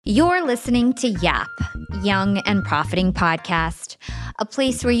You're listening to YAP, Young and Profiting Podcast, a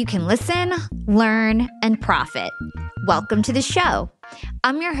place where you can listen, learn, and profit. Welcome to the show.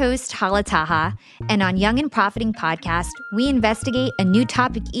 I'm your host, Hala Taha, and on Young and Profiting Podcast, we investigate a new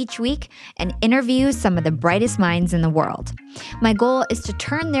topic each week and interview some of the brightest minds in the world. My goal is to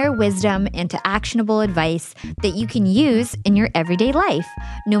turn their wisdom into actionable advice that you can use in your everyday life,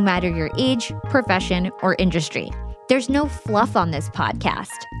 no matter your age, profession, or industry. There's no fluff on this podcast,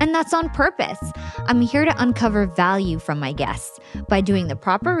 and that's on purpose. I'm here to uncover value from my guests by doing the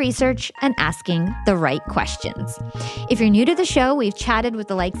proper research and asking the right questions. If you're new to the show, we've chatted with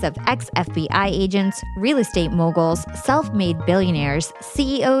the likes of ex-FBI agents, real estate moguls, self-made billionaires,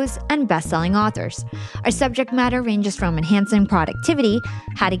 CEOs, and best-selling authors. Our subject matter ranges from enhancing productivity,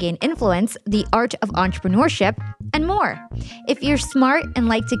 how to gain influence, the art of entrepreneurship, and more. If you're smart and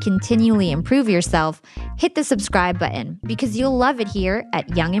like to continually improve yourself, hit the subscribe button because you'll love it here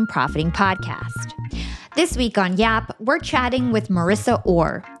at Young and Profiting Podcast. This week on YAP, we're chatting with Marissa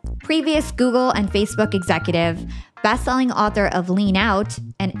Orr, previous Google and Facebook executive, best-selling author of Lean Out,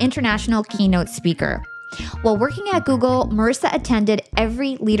 and international keynote speaker. While working at Google, Marissa attended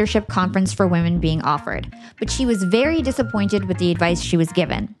every leadership conference for women being offered, but she was very disappointed with the advice she was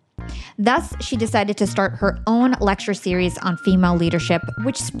given. Thus, she decided to start her own lecture series on female leadership,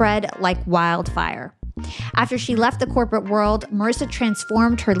 which spread like wildfire. After she left the corporate world, Marissa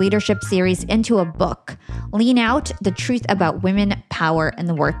transformed her leadership series into a book, Lean Out: The Truth About Women, Power in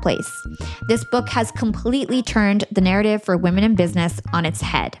the Workplace. This book has completely turned the narrative for women in business on its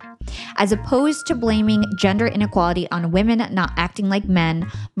head. As opposed to blaming gender inequality on women not acting like men,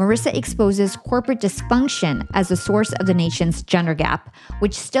 Marissa exposes corporate dysfunction as the source of the nation's gender gap,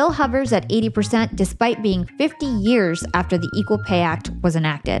 which still hovers at 80% despite being 50 years after the Equal Pay Act was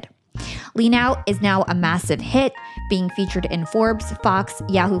enacted. Lean Out is now a massive hit, being featured in Forbes, Fox,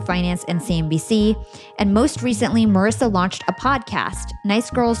 Yahoo Finance, and CNBC. And most recently, Marissa launched a podcast, Nice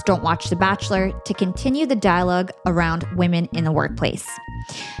Girls Don't Watch The Bachelor, to continue the dialogue around women in the workplace.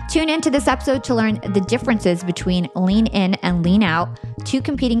 Tune into this episode to learn the differences between Lean In and Lean Out, two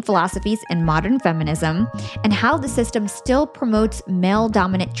competing philosophies in modern feminism, and how the system still promotes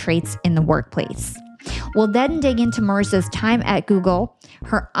male-dominant traits in the workplace. We'll then dig into Marissa's time at Google,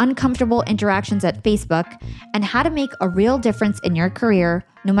 her uncomfortable interactions at Facebook, and how to make a real difference in your career,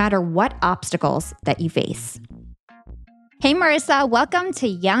 no matter what obstacles that you face. Hey, Marissa, welcome to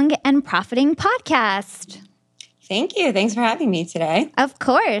Young and Profiting Podcast. Thank you. Thanks for having me today. Of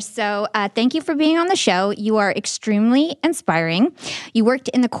course. So thank you for being on the show. You are extremely inspiring. You worked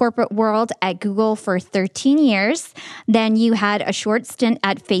in the corporate world at Google for 13 years. Then you had a short stint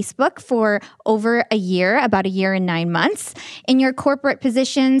at Facebook for over a year, about a year and 9 months. In your corporate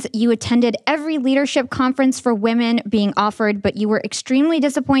positions, you attended every leadership conference for women being offered, but you were extremely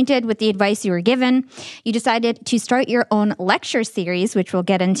disappointed with the advice you were given. You decided to start your own lecture series, which we'll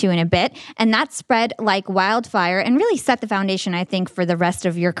get into in a bit, and that spread like wildfire and really set the foundation, I think, for the rest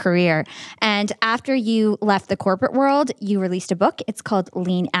of your career. And after you left the corporate world, you released a book. It's called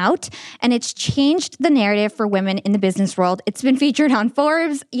Lean Out, and it's changed the narrative for women in the business world. It's been featured on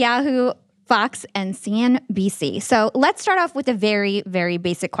Forbes, Yahoo, Fox, and CNBC. So let's start off with a very, very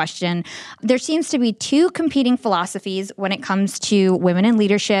basic question. There seems to be two competing philosophies when it comes to women in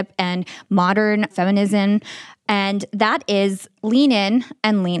leadership and modern feminism, and that is Lean In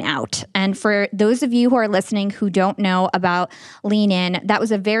and Lean Out. And for those of you who are listening who don't know about Lean In, that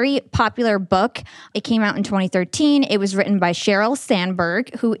was a very popular book. It came out in 2013. It was written by Sheryl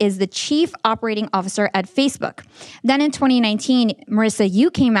Sandberg, who is the chief operating officer at Facebook. Then in 2019, Marissa,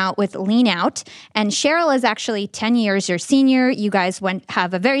 you came out with Lean Out, and Sheryl is actually 10 years your senior. You guys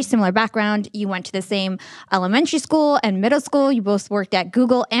have a very similar background. You went to the same elementary school and middle school. You both worked at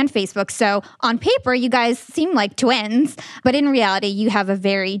Google and Facebook. So on paper, you guys seem like twins, but in reality, you have a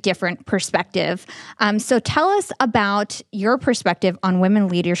very different perspective. So tell us about your perspective on women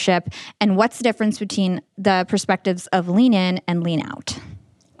leadership and what's the difference between the perspectives of Lean In and Lean Out.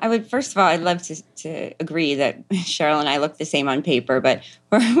 First of all, I'd love to agree that Sheryl and I look the same on paper, but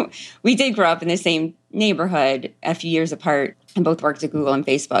we did grow up in the same neighborhood a few years apart and both worked at Google and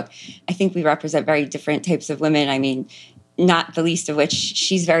Facebook. I think we represent very different types of women. I mean, not the least of which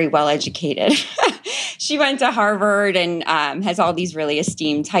she's very well educated. She went to Harvard and has all these really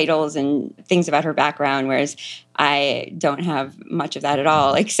esteemed titles and things about her background, whereas I don't have much of that at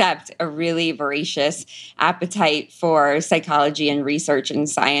all, except a really voracious appetite for psychology and research and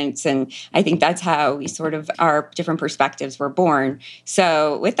science. And I think that's how our different perspectives were born.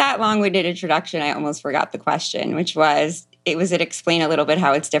 So with that long-winded introduction, I almost forgot the question, which was, explain a little bit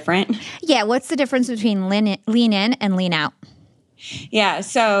how it's different? Yeah, what's the difference between lean in and lean out? Yeah.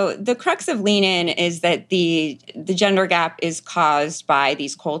 So the crux of Lean In is that the gender gap is caused by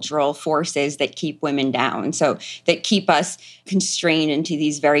these cultural forces that keep women down. So that keep us constrained into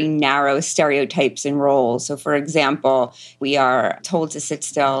these very narrow stereotypes and roles. So for example, we are told to sit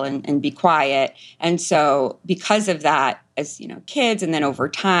still and be quiet. And so because of that, as kids, and then over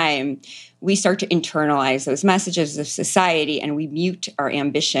time, we start to internalize those messages of society and we mute our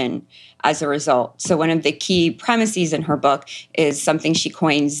ambition as a result. So one of the key premises in her book is something she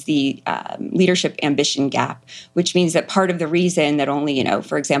coins the leadership ambition gap, which means that part of the reason that only,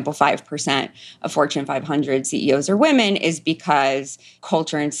 for example, 5% of Fortune 500 CEOs are women is because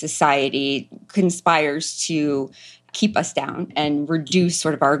culture and society conspires to keep us down and reduce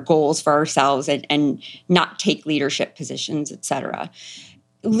sort of our goals for ourselves and not take leadership positions, et cetera.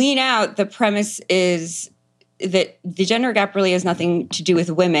 Lean Out, the premise is that the gender gap really has nothing to do with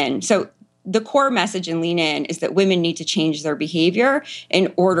women. So the core message in Lean In is that women need to change their behavior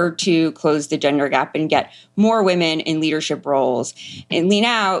in order to close the gender gap and get more women in leadership roles. In Lean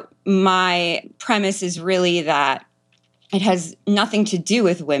Out, my premise is really that it has nothing to do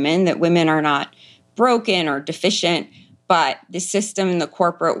with women, that women are not broken or deficient, but the system in the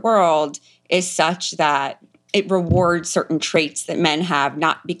corporate world is such that it rewards certain traits that men have,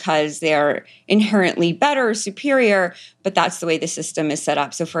 not because they're inherently better or superior, but that's the way the system is set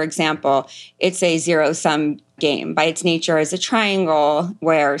up. So for example, it's a zero-sum game. By its nature as a triangle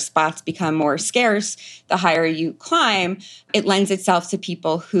where spots become more scarce, the higher you climb, it lends itself to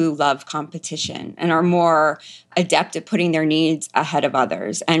people who love competition and are more adept at putting their needs ahead of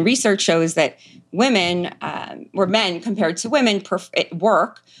others. And research shows that women, or men compared to women, at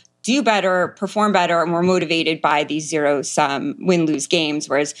work, do better, perform better, are more motivated by these zero-sum win-lose games,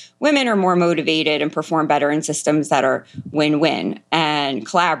 whereas women are more motivated and perform better in systems that are win-win and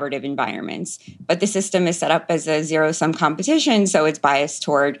collaborative environments. But the system is set up as a zero-sum competition, so it's biased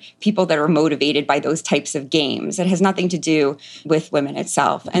toward people that are motivated by those types of games. It has nothing to do with women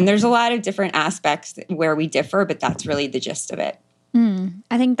itself. And there's a lot of different aspects where we differ, but that's really the gist of it.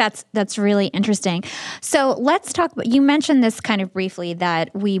 I think that's really interesting. So let's talk about, you mentioned this kind of briefly,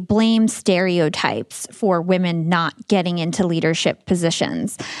 that we blame stereotypes for women not getting into leadership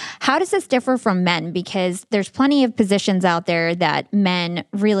positions. How does this differ from men? Because there's plenty of positions out there that men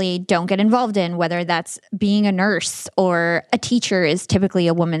really don't get involved in, whether that's being a nurse or a teacher is typically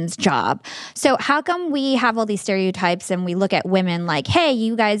a woman's job. So how come we have all these stereotypes and we look at women like, hey,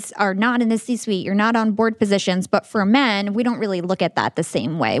 you guys are not in the C-suite, you're not on board positions, but for men, we don't really look at that the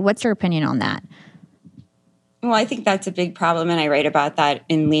same way. What's your opinion on that? Well, I think that's a big problem, and I write about that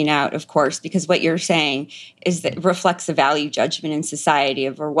in Lean Out, of course, because what you're saying is that it reflects a value judgment in society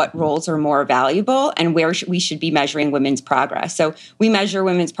of what roles are more valuable and where we should be measuring women's progress. So we measure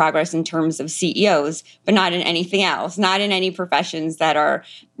women's progress in terms of CEOs, but not in anything else, not in any professions that are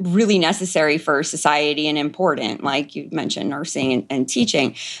really necessary for society and important, like you mentioned, nursing and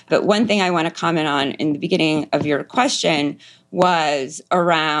teaching. But one thing I want to comment on in the beginning of your question was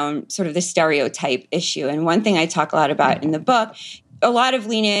around sort of the stereotype issue. And one thing I talk a lot about in the book, a lot of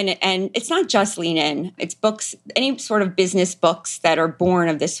Lean In, and it's not just Lean In, it's books, any sort of business books that are born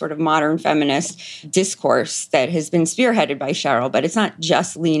of this sort of modern feminist discourse that has been spearheaded by Cheryl, but it's not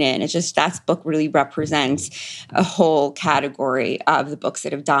just Lean In. It's just that book really represents a whole category of the books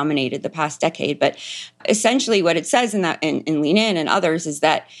that have dominated the past decade. But essentially what it says in Lean In and others is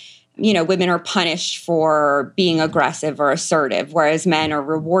that women are punished for being aggressive or assertive, whereas men are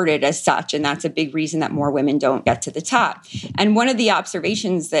rewarded as such. And that's a big reason that more women don't get to the top. And one of the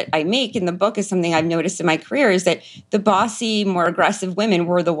observations that I make in the book is something I've noticed in my career is that the bossy, more aggressive women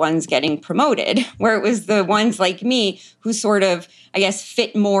were the ones getting promoted, where it was the ones like me who sort of, I guess,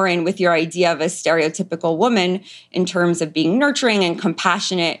 fit more in with your idea of a stereotypical woman in terms of being nurturing and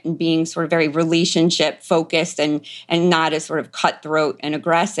compassionate and being sort of very relationship focused and not as sort of cutthroat and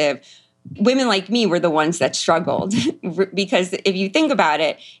aggressive. Women like me were the ones that struggled because if you think about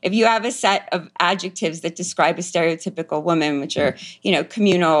it, if you have a set of adjectives that describe a stereotypical woman, which are,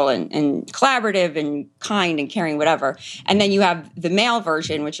 communal and collaborative and kind and caring, whatever, and then you have the male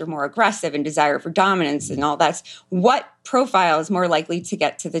version, which are more aggressive and desire for dominance and all that, what profile is more likely to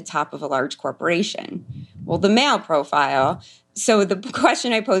get to the top of a large corporation? Well, the male profile. So the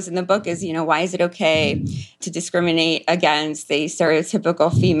question I pose in the book is, why is it okay to discriminate against the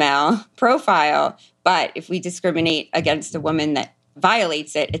stereotypical female profile? But if we discriminate against a woman that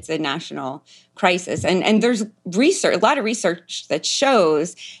violates it, it's a national crisis. And there's research, a lot of research that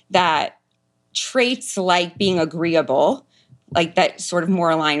shows that traits like being agreeable, like that sort of more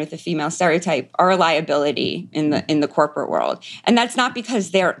aligned with the female stereotype are a liability in the corporate world. And that's not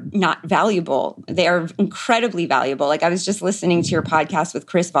because they're not valuable. They are incredibly valuable. Like I was just listening to your podcast with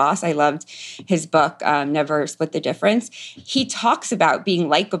Chris Voss. I loved his book, Never Split the Difference. He talks about being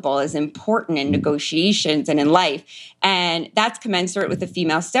likable is important in negotiations and in life. And that's commensurate with the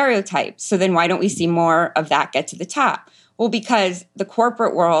female stereotype. So then why don't we see more of that get to the top? Well, because the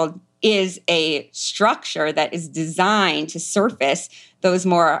corporate world is a structure that is designed to surface those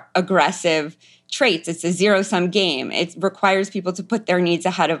more aggressive traits. It's a zero-sum game. It requires people to put their needs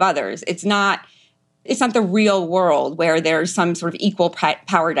ahead of others. It's not the real world where there's some sort of equal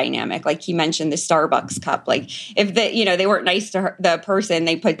power dynamic. Like he mentioned the Starbucks cup. Like if they weren't nice to the person,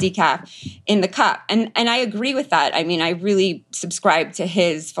 they put decaf in the cup. And I agree with that. I mean, I really subscribe to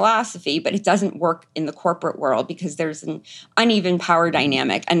his philosophy, but it doesn't work in the corporate world because there's an uneven power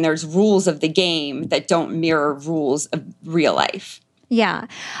dynamic and there's rules of the game that don't mirror rules of real life. Yeah.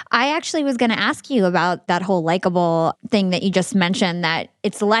 I actually was going to ask you about that whole likable thing that you just mentioned, that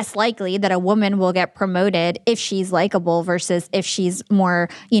it's less likely that a woman will get promoted if she's likable versus if she's more,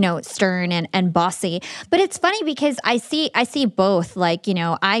 stern and bossy. But it's funny because I see both. Like,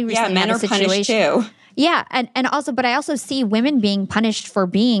 I recently men had a are situation. Punished too. Yeah. And also, but I also see women being punished for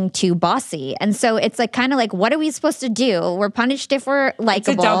being too bossy. And so it's like kind of like, what are we supposed to do? We're punished if we're likable. It's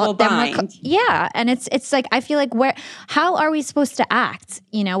a double bind. Yeah. And it's like, I feel like how are we supposed to act?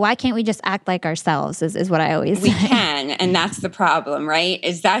 Why can't we just act like ourselves is what I always say. We can. And that's the problem, right?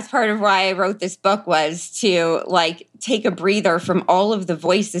 That's part of why I wrote this book, was to take a breather from all of the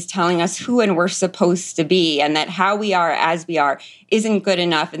voices telling us who and we're supposed to be, and that how we are as we are isn't good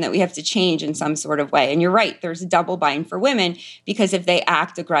enough, and that we have to change in some sort of way. And you're right, there's a double bind for women, because if they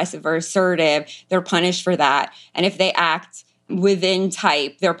act aggressive or assertive, they're punished for that. And if they act within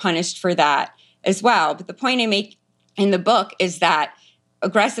type, they're punished for that as well. But the point I make in the book is that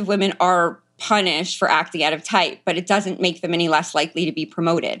aggressive women are punished for acting out of type, but it doesn't make them any less likely to be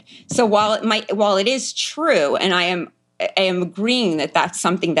promoted. So while it is true, and I am agreeing that that's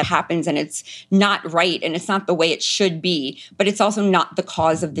something that happens and it's not right and it's not the way it should be, but it's also not the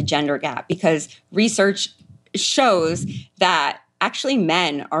cause of the gender gap, because research shows that actually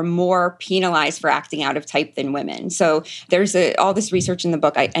men are more penalized for acting out of type than women. So there's all this research in the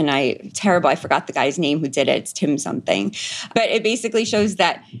book, I forgot the guy's name who did it. It's Tim something. But it basically shows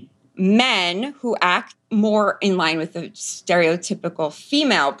that men who act more in line with the stereotypical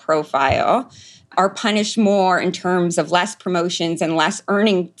female profile are punished more in terms of fewer promotions and less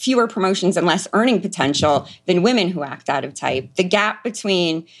earning potential than women who act out of type. The gap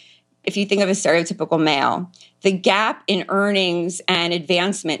between, if you think of a stereotypical male, the gap in earnings and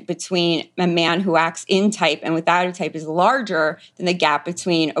advancement between a man who acts in type and without a type is larger than the gap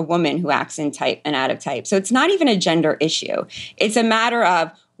between a woman who acts in type and out of type. So it's not even a gender issue. It's a matter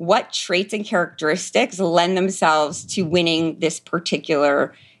of what traits and characteristics lend themselves to winning this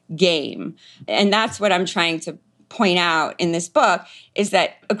particular game. And that's what I'm trying to point out in this book, is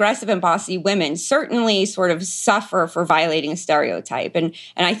that aggressive and bossy women certainly sort of suffer for violating a stereotype. And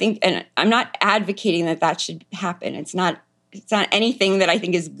I think, and I'm not advocating that should happen. It's not anything that I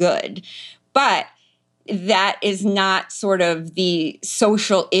think is good. But that is not sort of the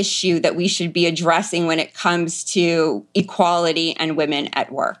social issue that we should be addressing when it comes to equality and women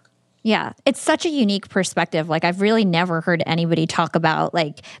at work. Yeah, it's such a unique perspective. Like, I've really never heard anybody talk about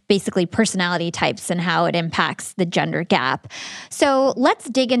basically personality types and how it impacts the gender gap. So let's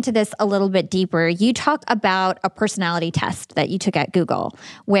dig into this a little bit deeper. You talk about a personality test that you took at Google,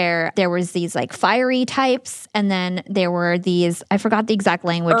 where there was these fiery types, and then there were these, I forgot the exact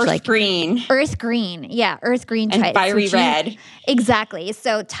language. Earth green. Yeah, earth green and types. Fiery red. Exactly.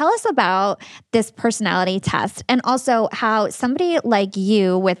 So tell us about this personality test, and also how somebody like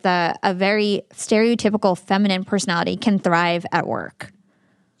you with a very stereotypical feminine personality can thrive at work.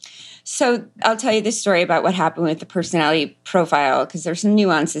 So I'll tell you this story about what happened with the personality profile, because there's some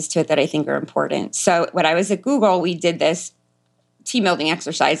nuances to it that I think are important. So when I was at Google, we did this team building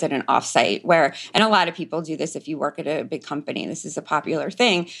exercise at an offsite and a lot of people do this if you work at a big company. This is a popular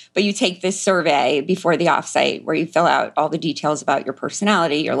thing, but you take this survey before the offsite where you fill out all the details about your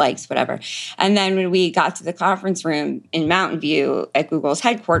personality, your likes, whatever. And then when we got to the conference room in Mountain View at Google's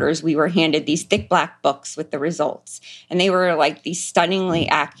headquarters, we were handed these thick black books with the results. And they were these stunningly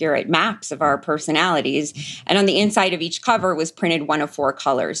accurate maps of our personalities. And on the inside of each cover was printed one of four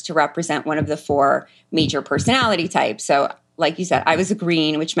colors to represent one of the four major personality types. So like you said, I was a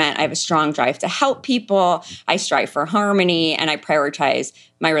green, which meant I have a strong drive to help people. I strive for harmony, and I prioritize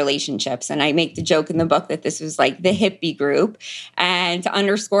my relationships. And I make the joke in the book that this was like the hippie group. And to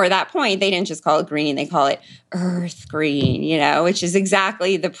underscore that point, they didn't just call it green, they call it earth green, which is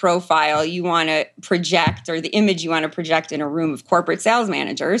exactly the profile you want to project, or the image you want to project in a room of corporate sales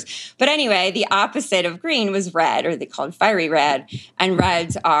managers. But anyway, the opposite of green was red, or they called fiery red. And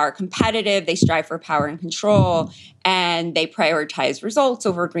reds are competitive, they strive for power and control, and they prioritize results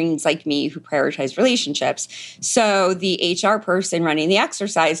over greens like me who prioritize relationships. So the HR person running the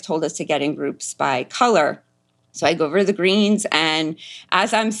exercise told us to get in groups by color. So I go over to the greens, and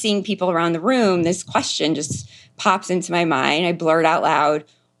as I'm seeing people around the room, this question just pops into my mind. I blurt out loud,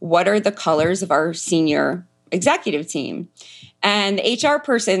 what are the colors of our senior executive team? And the HR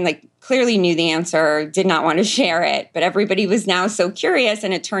person clearly knew the answer, did not want to share it, but everybody was now so curious,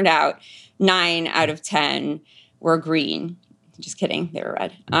 and it turned out 9 out of 10 were green. Just kidding, they were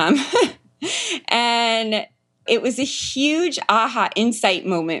red. And it was a huge aha insight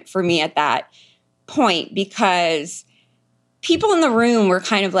moment for me at that point, because people in the room were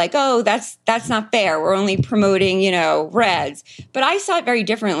kind of like, oh, that's not fair. We're only promoting, reds. But I saw it very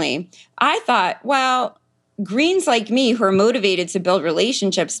differently. I thought, well, greens like me who are motivated to build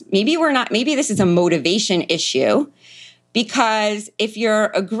relationships, maybe this is a motivation issue. Because if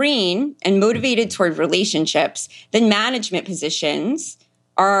you're a green and motivated toward relationships, then management positions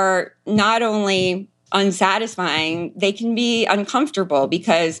are not only unsatisfying, they can be uncomfortable,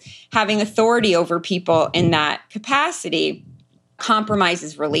 because having authority over people in that capacity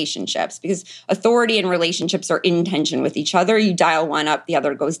compromises relationships, because authority and relationships are in tension with each other. You dial one up, the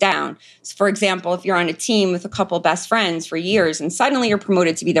other goes down. So for example, if you're on a team with a couple best friends for years and suddenly you're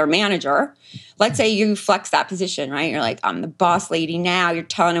promoted to be their manager, let's say you flex that position, right? You're like, I'm the boss lady now. You're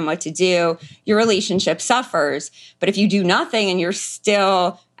telling them what to do. Your relationship suffers. But if you do nothing and you're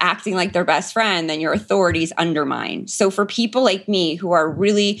still acting like their best friend, then your authority is undermined. So for people like me who are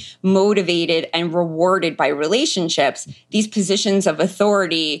really motivated and rewarded by relationships, these positions of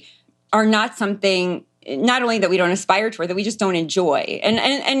authority are not something, not only that we don't aspire toward, that we just don't enjoy.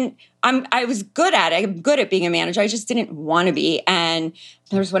 And I was good at it. I'm good at being a manager. I just didn't want to be. And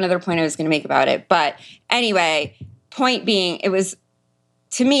there's one other point I was going to make about it. But anyway, point being, it was,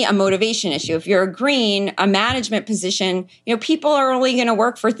 to me, a motivation issue. If you're a green, a management position, people are only going to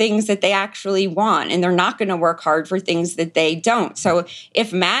work for things that they actually want, and they're not going to work hard for things that they don't. So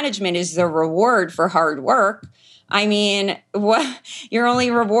if management is the reward for hard work, you're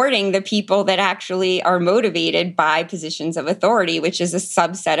only rewarding the people that actually are motivated by positions of authority, which is a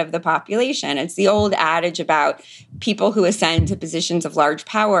subset of the population. It's the old adage about people who ascend to positions of large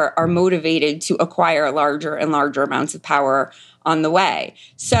power are motivated to acquire larger and larger amounts of power on the way.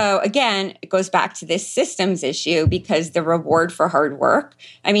 So again, it goes back to this systems issue, because the reward for hard work,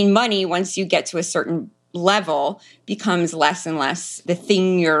 money, once you get to a certain level, becomes less and less the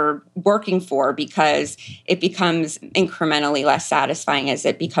thing you're working for, because it becomes incrementally less satisfying as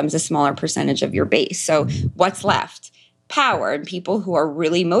it becomes a smaller percentage of your base. So what's left? Power. And people who are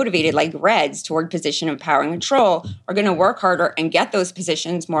really motivated, like reds, toward position of power and control, are going to work harder and get those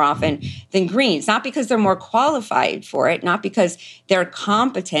positions more often than greens, not because they're more qualified for it, not because they're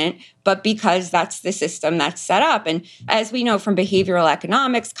competent, but because that's the system that's set up. And as we know from behavioral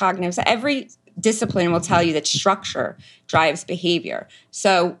economics, cognitive, every discipline will tell you that structure drives behavior.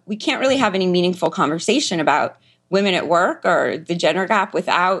 So we can't really have any meaningful conversation about women at work or the gender gap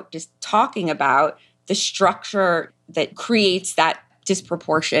without just talking about the structure that creates that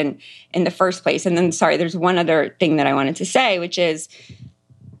disproportion in the first place. And then, there's one other thing that I wanted to say, which is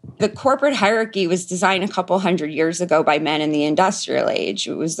the corporate hierarchy was designed a couple hundred years ago by men in the industrial age.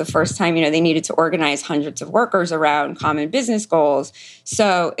 It was the first time, they needed to organize hundreds of workers around common business goals.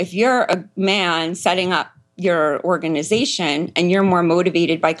 So if you're a man setting up your organization and you're more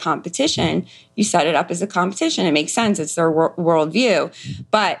motivated by competition, you set it up as a competition. It makes sense. It's their worldview.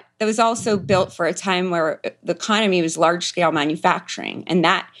 But that was also built for a time where the economy was large-scale manufacturing, and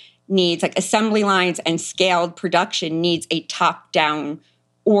that needs, assembly lines and scaled production needs a top-down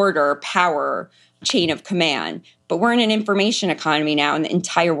order, power, chain of command. But we're in an information economy now, and the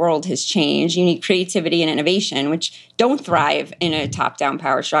entire world has changed. You need creativity and innovation, which don't thrive in a top-down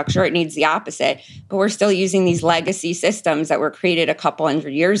power structure. It needs the opposite. But we're still using these legacy systems that were created a couple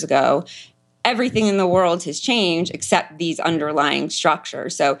hundred years ago. Everything in the world has changed except these underlying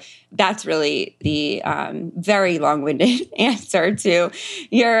structures. So that's really the very long-winded answer to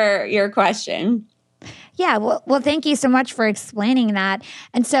your question. Yeah, well, thank you so much for explaining that.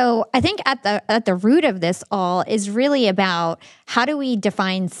 And so I think at the root of this all is really about how do we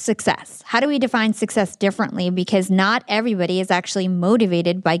define success? How do we define success differently? Because not everybody is actually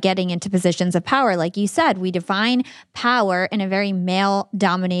motivated by getting into positions of power. Like you said, we define power in a very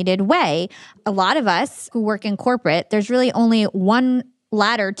male-dominated way. A lot of us who work in corporate, there's really only one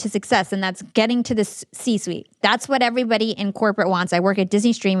ladder to success, and that's getting to the C-suite. That's what everybody in corporate wants. I work at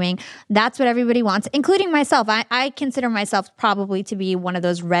Disney Streaming. That's what everybody wants, including myself. I consider myself probably to be one of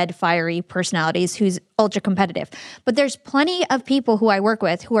those red, fiery personalities who's ultra competitive. But there's plenty of people who I work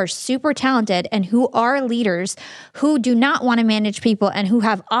with who are super talented and who are leaders who do not want to manage people and who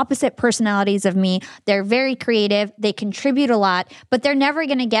have opposite personalities of me. They're very creative. They contribute a lot, but they're never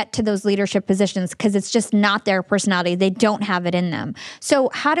going to get to those leadership positions because it's just not their personality. They don't have it in them. So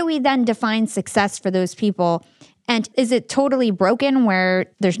how do we then define success for those people? And is it totally broken where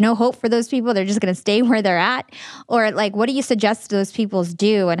there's no hope for those people? They're just going to stay where they're at? Or like, what do you suggest those people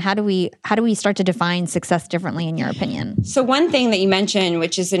do? And how do we start to define success differently in your opinion? So one thing that you mentioned,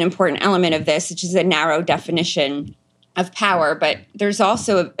 which is an important element of this, which is a narrow definition of power, but there's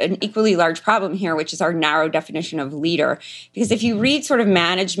also an equally large problem here, which is our narrow definition of leader. Because if you read sort of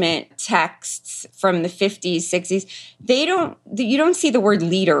management texts from the 50s, 60s, you don't see the word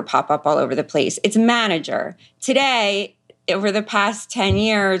leader pop up all over the place. It's manager. Today, over the past 10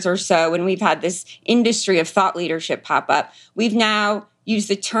 years or so, when we've had this industry of thought leadership pop up, we've now used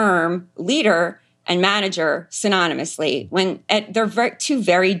the term leader and manager synonymously when they're two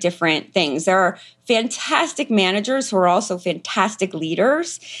very different things. There are fantastic managers who are also fantastic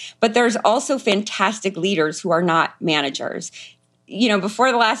leaders, but there's also fantastic leaders who are not managers. You know,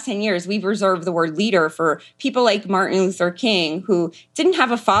 before the last 10 years, we've reserved the word leader for people like Martin Luther King, who didn't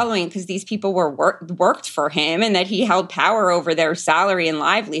have a following because these people worked for him and that he held power over their salary and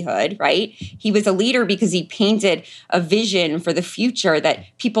livelihood, right? He was a leader because he painted a vision for the future that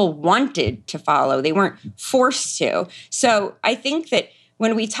people wanted to follow. They weren't forced to. So I think that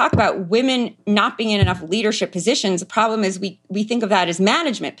when we talk about women not being in enough leadership positions, the problem is we think of that as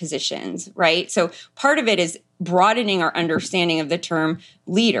management positions, right? So part of it is broadening our understanding of the term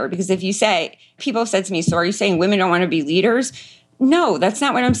leader. Because if you say, people have said to me, so are you saying women don't want to be leaders? No, that's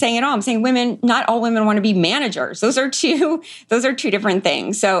not what I'm saying at all. I'm saying not all women want to be managers. Those are two different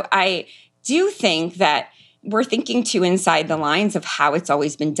things. So I do think that we're thinking too inside the lines of how it's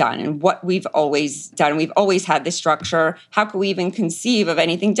always been done and what we've always done. We've always had this structure. How could we even conceive of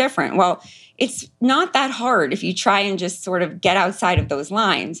anything different? Well, it's not that hard if you try and just sort of get outside of those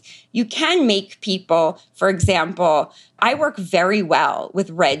lines. You can make people, for example, I work very well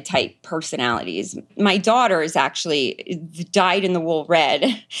with red type personalities. My daughter is actually dyed-in-the-wool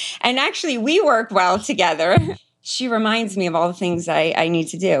red. And actually, we work well together. She reminds me of all the things I need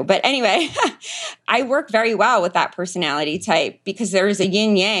to do. But anyway, I work very well with that personality type because there's a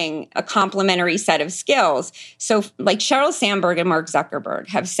yin-yang, a complementary set of skills. So like Sheryl Sandberg and Mark Zuckerberg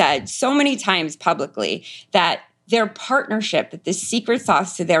have said so many times publicly that their partnership, that the secret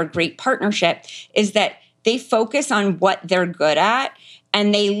sauce to their great partnership is that they focus on what they're good at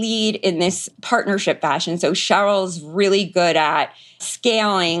and they lead in this partnership fashion. So Sheryl's really good at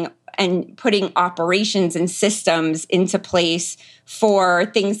scaling and putting operations and systems into place for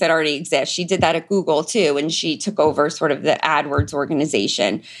things that already exist. She did that at Google too, and she took over sort of the AdWords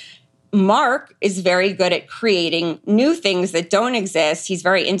organization. Mark is very good at creating new things that don't exist. He's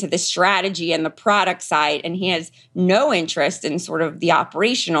very into the strategy and the product side, and he has no interest in sort of the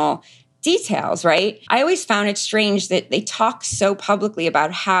operational details, right? I always found it strange that they talk so publicly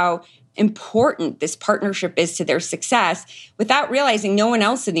about how important this partnership is to their success without realizing no one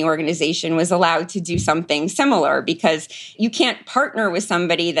else in the organization was allowed to do something similar, because you can't partner with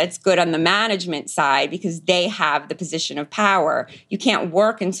somebody that's good on the management side because they have the position of power. You can't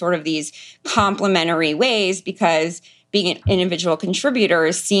work in sort of these complementary ways because being an individual contributor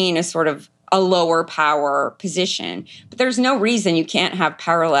is seen as sort of a lower power position. But there's no reason you can't have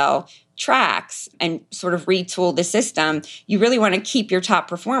parallel tracks and sort of retool the system. You really want to keep your top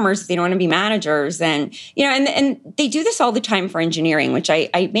performers if they don't want to be managers. And, you know, and they do this all the time for engineering, which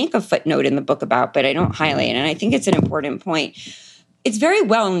I make a footnote in the book about, but I don't highlight. And I think it's an important point. It's very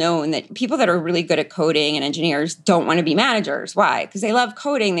well known that people that are really good at coding and engineers don't want to be managers. Why? Because they love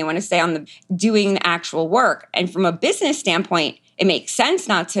coding. They want to stay on doing the actual work. And from a business standpoint, it makes sense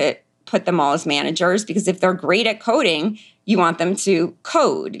not to put them all as managers, because if they're great at coding, you want them to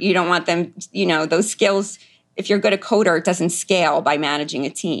code. You don't want them, you know, those skills. If you're good at coder, it doesn't scale by managing a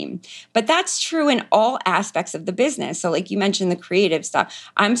team. But that's true in all aspects of the business. So like you mentioned, the creative stuff.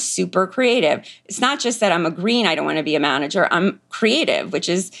 I'm super creative. It's not just that I'm a green, I don't want to be a manager. I'm creative, which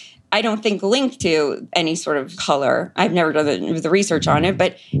is I don't think linked to any sort of color. I've never done the research on it,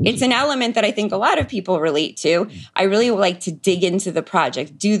 but it's an element that I think a lot of people relate to. I really like to dig into the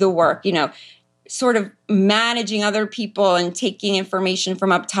project, do the work, sort of managing other people and taking information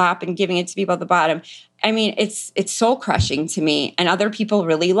from up top and giving it to people at the bottom. I mean, it's soul crushing to me, and other people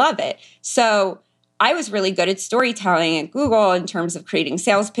really love it. So I was really good at storytelling at Google in terms of creating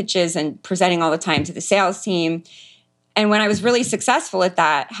sales pitches and presenting all the time to the sales team. And when I was really successful at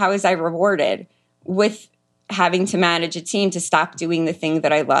that, how was I rewarded? With having to manage a team to stop doing the thing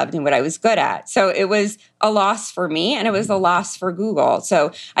that I loved and what I was good at. So it was a loss for me, and it was a loss for Google.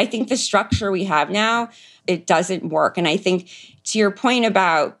 So I think the structure we have now, it doesn't work. And I think to your point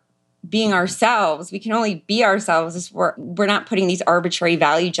about being ourselves, we can only be ourselves if we're not putting these arbitrary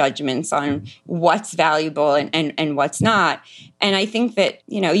value judgments on what's valuable and what's not. And I think that,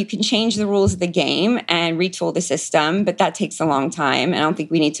 you can change the rules of the game and retool the system, but that takes a long time. And I don't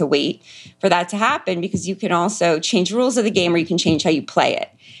think we need to wait for that to happen, because you can also change rules of the game, or you can change how you play it.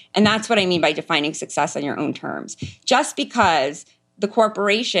 And that's what I mean by defining success on your own terms. Just because the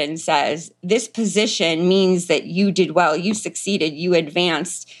corporation says this position means that you did well, you succeeded, you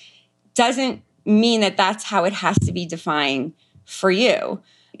advanced, doesn't mean that that's how it has to be defined for you.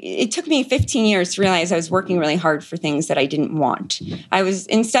 It took me 15 years to realize I was working really hard for things that I didn't want. I was,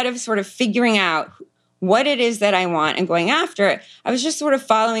 instead of sort of figuring out what it is that I want and going after it, I was just sort of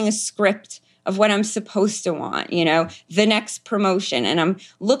following a script of what I'm supposed to want, the next promotion. And I'm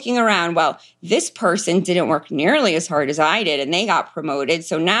looking around, well, this person didn't work nearly as hard as I did, and they got promoted.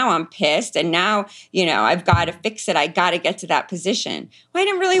 So now I'm pissed, and now, I've got to fix it. I got to get to that position. Well, I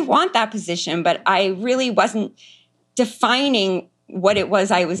didn't really want that position, but I really wasn't defining what it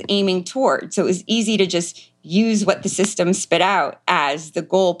was I was aiming toward. So it was easy to just use what the system spit out as the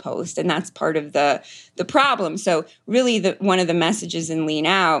goalpost. And that's part of the problem. So really one of the messages in Lean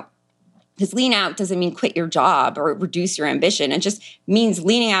Out, because lean out doesn't mean quit your job or reduce your ambition. It just means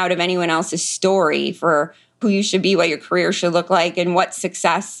leaning out of anyone else's story for who you should be, what your career should look like, and what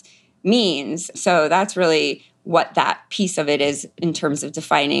success means. So that's really what that piece of it is in terms of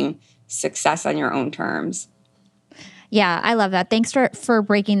defining success on your own terms. Yeah, I love that. Thanks for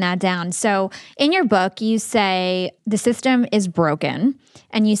breaking that down. So in your book, you say the system is broken,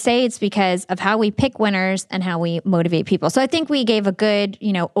 and you say it's because of how we pick winners and how we motivate people. So I think we gave a good,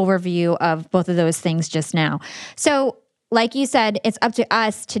 overview of both of those things just now. So like you said, it's up to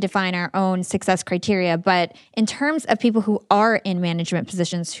us to define our own success criteria. But in terms of people who are in management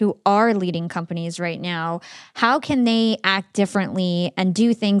positions, who are leading companies right now, how can they act differently and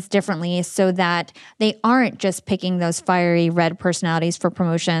do things differently so that they aren't just picking those fiery red personalities for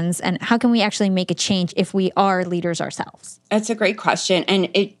promotions? And how can we actually make a change if we are leaders ourselves? That's a great question. And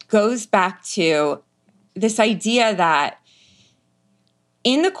it goes back to this idea that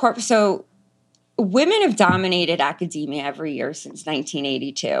in the corporate, so women have dominated academia every year since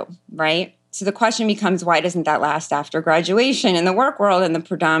 1982, right? So the question becomes, why doesn't that last after graduation in the work world? And the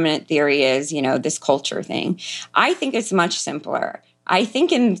predominant theory is, this culture thing. I think it's much simpler. I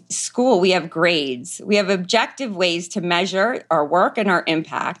think in school we have grades. We have objective ways to measure our work and our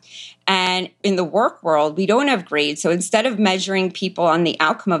impact. And in the work world, we don't have grades. So instead of measuring people on the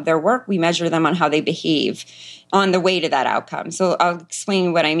outcome of their work, we measure them on how they behave on the way to that outcome. So I'll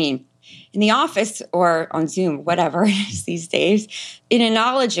explain what I mean. In the office or on Zoom, whatever it is these days, in a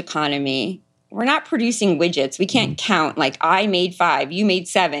knowledge economy, we're not producing widgets. We can't count like I made 5, you made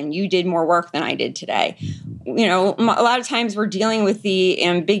 7, you did more work than I did today. A lot of times we're dealing with the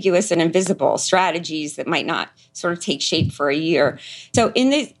ambiguous and invisible strategies that might not sort of take shape for a year. So in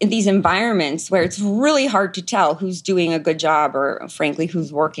these environments where it's really hard to tell who's doing a good job or frankly,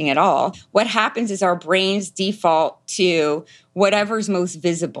 who's working at all, what happens is our brains default to whatever's most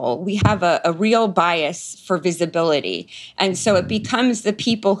visible. We have a real bias for visibility. And so it becomes the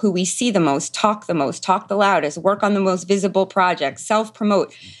people who we see the most, talk the loudest, work on the most visible projects,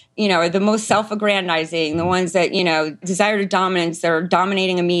 self-promote, are the most self-aggrandizing, the ones that, desire to dominance, they're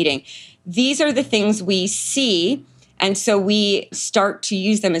dominating a meeting. These are the things we see. And so we start to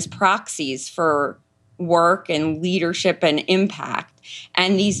use them as proxies for work and leadership and impact.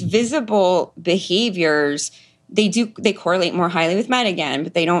 And these visible behaviors, they correlate more highly with men again,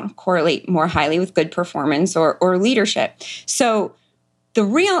 but they don't correlate more highly with good performance or leadership. So the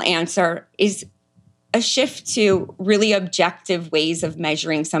real answer is a shift to really objective ways of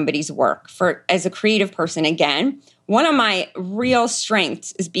measuring somebody's work. As a creative person, again, one of my real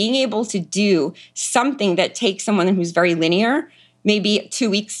strengths is being able to do something that takes someone who's very linear, maybe 2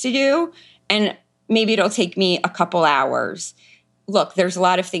 weeks to do, and maybe it'll take me a couple hours. look, there's a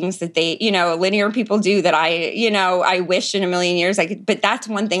lot of things that they, linear people do that I wish in a million years I could, but that's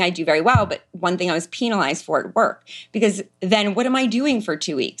one thing I do very well. But one thing I was penalized for at work, because then what am I doing for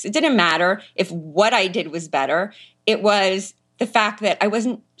 2 weeks? It didn't matter if what I did was better. It was the fact that I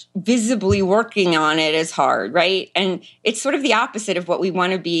wasn't visibly working on it as hard, right? And it's sort of the opposite of what we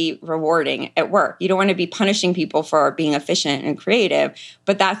want to be rewarding at work. You don't want to be punishing people for being efficient and creative,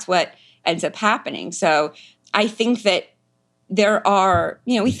 but that's what ends up happening. So I think that there are,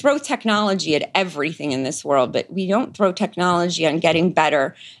 we throw technology at everything in this world, but we don't throw technology on getting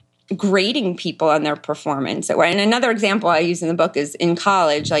better, grading people on their performance. And another example I use in the book is in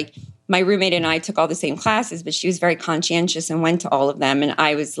college, like my roommate and I took all the same classes, but she was very conscientious and went to all of them. And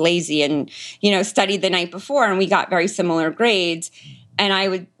I was lazy and, studied the night before, and we got very similar grades. And I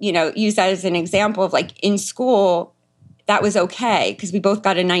would, use that as an example of like in school, that was okay because we both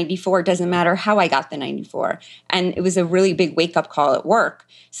got a 94. It doesn't matter how I got the 94. And it was a really big wake-up call at work.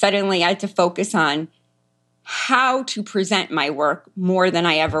 Suddenly I had to focus on how to present my work more than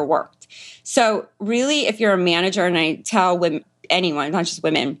I ever worked. So really, if you're a manager, and I tell women, anyone, not just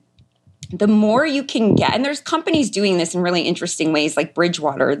women, the more you can get, and there's companies doing this in really interesting ways, like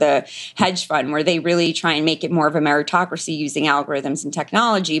Bridgewater, the hedge fund, where they really try and make it more of a meritocracy using algorithms and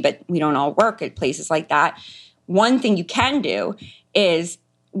technology, but we don't all work at places like that. One thing you can do is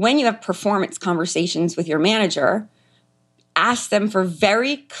when you have performance conversations with your manager, ask them for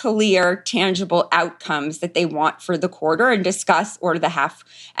very clear, tangible outcomes that they want for the quarter and discuss, or the half,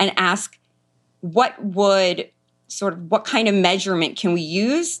 and ask what kind of measurement can we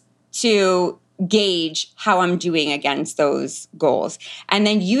use to gauge how I'm doing against those goals, and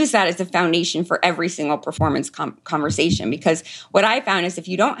then use that as a foundation for every single performance conversation. Because what I found is if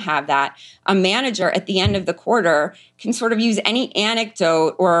you don't have that, a manager at the end of the quarter can sort of use any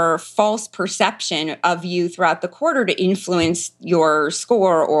anecdote or false perception of you throughout the quarter to influence your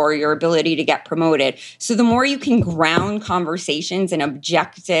score or your ability to get promoted. So the more you can ground conversations in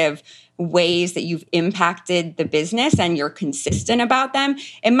objective ways that you've impacted the business and you're consistent about them,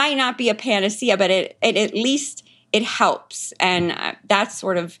 it might not be a panacea, but it at least it helps. And that's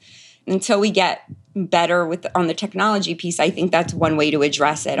sort of, until we get better on the technology piece, I think that's one way to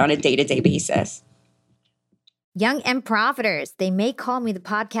address it on a day-to-day basis. Young and profiters, they may call me the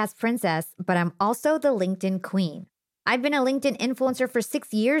podcast princess, but I'm also the LinkedIn queen. I've been a LinkedIn influencer for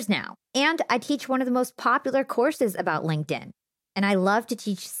 6 years now, and I teach one of the most popular courses about LinkedIn. And I love to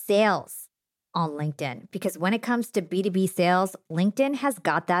teach sales on LinkedIn because when it comes to B2B sales, LinkedIn has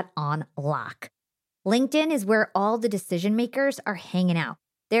got that on lock. LinkedIn is where all the decision makers are hanging out.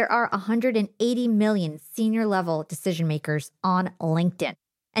 There are 180 million senior level decision makers on LinkedIn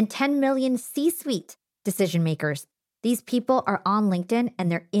and 10 million C-suite decision makers. These people are on LinkedIn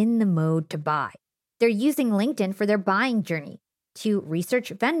and they're in the mode to buy. They're using LinkedIn for their buying journey, to research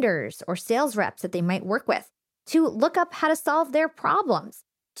vendors or sales reps that they might work with, to look up how to solve their problems,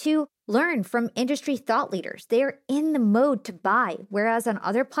 to learn from industry thought leaders. They are in the mode to buy, whereas on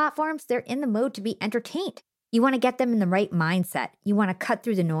other platforms, they're in the mode to be entertained. You want to get them in the right mindset. You want to cut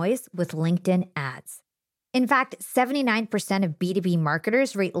through the noise with LinkedIn ads. In fact, 79% of B2B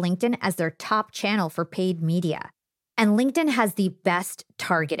marketers rate LinkedIn as their top channel for paid media. And LinkedIn has the best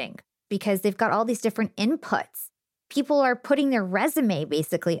targeting because they've got all these different inputs. People are putting their resume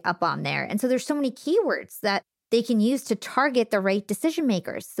basically up on there. And so there's so many keywords that they can use to target the right decision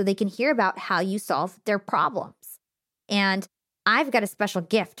makers so they can hear about how you solve their problems. And I've got a special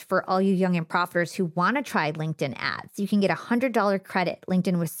gift for all you young and profiters who want to try LinkedIn ads. You can get a $100 credit.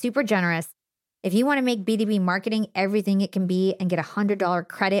 LinkedIn was super generous. If you want to make B2B marketing everything it can be and get a $100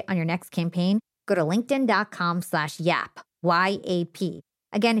 credit on your next campaign, go to linkedin.com/yap, Y-A-P.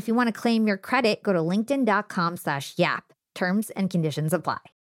 Again, if you want to claim your credit, go to linkedin.com/yap. Terms and conditions apply.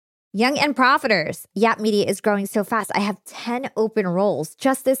 Young and profiters, Yap Media is growing so fast. I have 10 open roles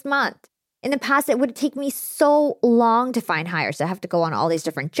just this month. In the past, it would take me so long to find hires. I have to go on all these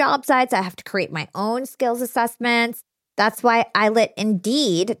different job sites. I have to create my own skills assessments. That's why I let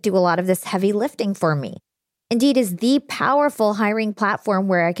Indeed do a lot of this heavy lifting for me. Indeed is the powerful hiring platform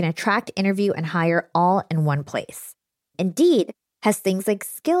where I can attract, interview, and hire all in one place. Indeed has things like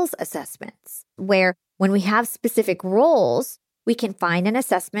skills assessments, where when we have specific roles, we can find an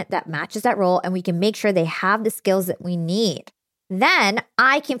assessment that matches that role and we can make sure they have the skills that we need. Then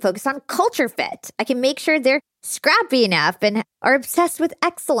I can focus on culture fit. I can make sure they're scrappy enough and are obsessed with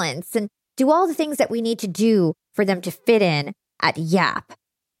excellence and do all the things that we need to do for them to fit in at Yap.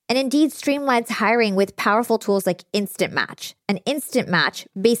 And Indeed streamlines hiring with powerful tools like Instant Match. An Instant Match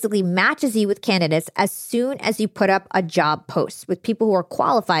basically matches you with candidates as soon as you put up a job post with people who are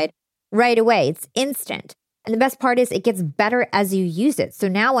qualified right away. It's instant. And the best part is it gets better as you use it. So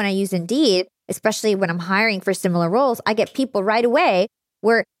now when I use Indeed, especially when I'm hiring for similar roles, I get people right away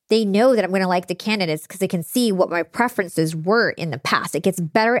where they know that I'm going to like the candidates because they can see what my preferences were in the past. It gets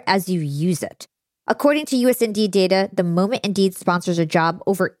better as you use it. According to US Indeed data, the moment Indeed sponsors a job,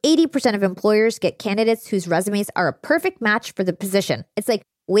 over 80% of employers get candidates whose resumes are a perfect match for the position. It's like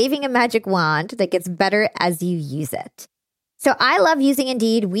waving a magic wand that gets better as you use it. So I love using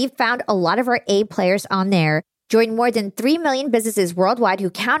Indeed. We've found a lot of our A players on there. Join more than 3 million businesses worldwide who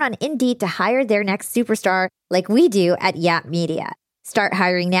count on Indeed to hire their next superstar like we do at Yap Media. Start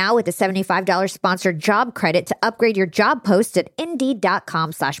hiring now with a $75 sponsored job credit to upgrade your job post at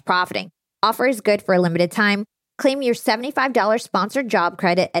Indeed.com/profiting. Offer is good for a limited time. Claim your $75 sponsored job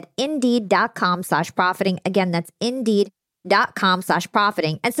credit at Indeed.com/profiting. Again, that's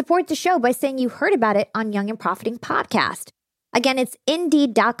Indeed.com/profiting. And support the show by saying you heard about it on Young and Profiting Podcast. Again, it's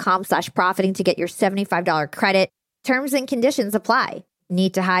Indeed.com/profiting to get your $75 credit. Terms and conditions apply.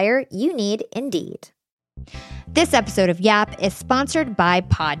 Need to hire? You need Indeed. This episode of Yap is sponsored by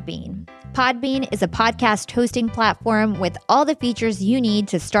Podbean. Podbean is a podcast hosting platform with all the features you need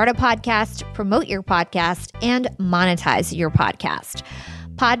to start a podcast, promote your podcast, and monetize your podcast.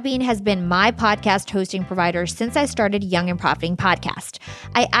 Podbean has been my podcast hosting provider since I started Young and Profiting Podcast.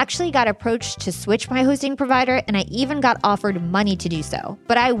 I actually got approached to switch my hosting provider, and I even got offered money to do so.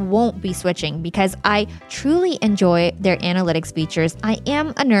 But I won't be switching because I truly enjoy their analytics features. I am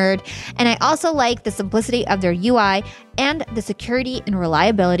a nerd, and I also like the simplicity of their UI and the security and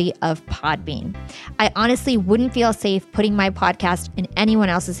reliability of Podbean. I honestly wouldn't feel safe putting my podcast in anyone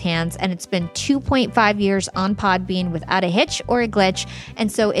else's hands, and it's been 2.5 years on Podbean without a hitch or a glitch,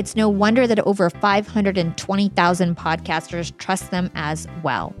 and so it's no wonder that over 520,000 podcasters trust them as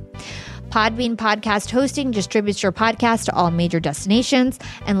well. Podbean podcast hosting distributes your podcast to all major destinations.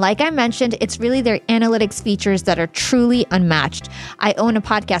 And like I mentioned, it's really their analytics features that are truly unmatched. I own a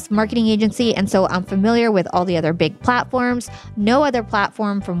podcast marketing agency, and so I'm familiar with all the other big platforms. No other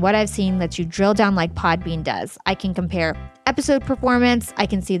platform from what I've seen lets you drill down like Podbean does. I can compare episode performance. I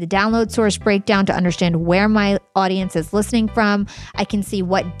can see the download source breakdown to understand where my audience is listening from. I can see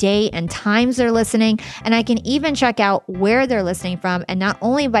what day and times they're listening. And I can even check out where they're listening from, and not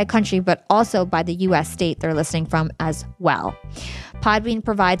only by country, but also by the US state they're listening from as well. Podbean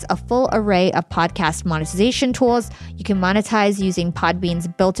provides a full array of podcast monetization tools. You can monetize using Podbean's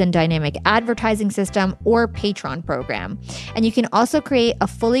built-in dynamic advertising system or Patreon program. And you can also create a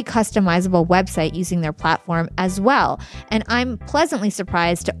fully customizable website using their platform as well. And I'm pleasantly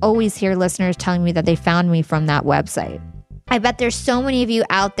surprised to always hear listeners telling me that they found me from that website. I bet there's so many of you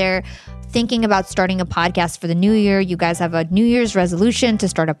out there thinking about starting a podcast for the new year. You guys have a New Year's resolution to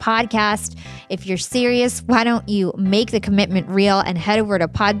start a podcast. If you're serious, why don't you make the commitment real and head over to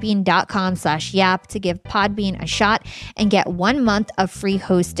podbean.com/yap to give Podbean a shot and get 1 month of free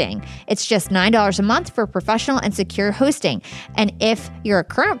hosting. It's just $9 a month for professional and secure hosting. And if you're a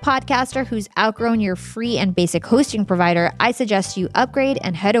current podcaster who's outgrown your free and basic hosting provider, I suggest you upgrade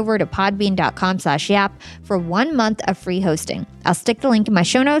and head over to podbean.com/yap for 1 month of free hosting. I'll stick the link in my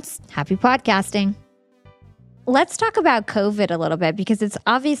show notes. Happy podcasting. Let's talk about COVID a little bit because it's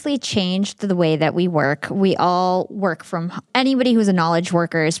obviously changed the way that we work. We all work from anybody who's a knowledge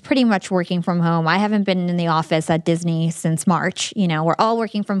worker is pretty much working from home. I haven't been in the office at Disney since March. We're all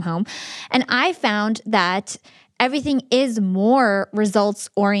working from home. And I found that everything is more results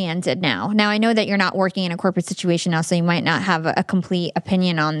oriented now. Now, I know that you're not working in a corporate situation now, so you might not have a complete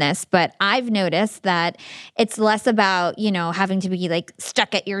opinion on this, but I've noticed that it's less about, having to be like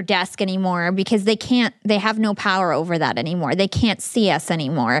stuck at your desk anymore because they have no power over that anymore. They can't see us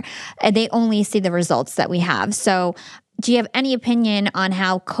anymore. They only see the results that we have. So do you have any opinion on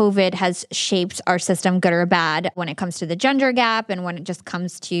how COVID has shaped our system, good or bad, when it comes to the gender gap and when it just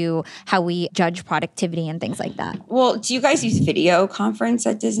comes to how we judge productivity and things like that? Well, do you guys use video conference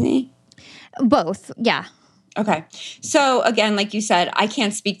at Disney? Both, yeah. Okay. So again, like you said, I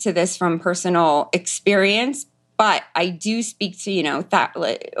can't speak to this from personal experience, but I do speak to, that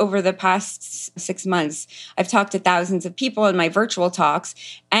over the past 6 months, I've talked to thousands of people in my virtual talks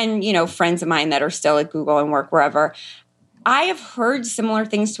and, friends of mine that are still at Google and work wherever. I have heard similar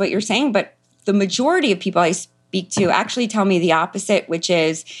things to what you're saying, but the majority of people I speak to actually tell me the opposite, which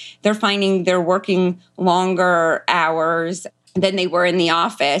is they're finding they're working longer hours than they were in the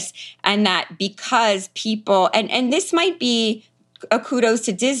office. And that because people, and this might be a kudos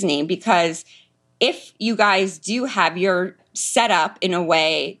to Disney, because if you guys do have your setup in a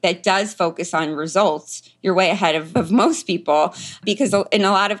way that does focus on results, you're way ahead of most people, because in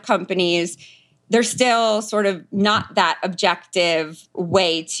a lot of companies, there's still sort of not that objective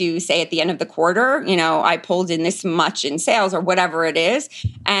way to say at the end of the quarter, I pulled in this much in sales or whatever it is.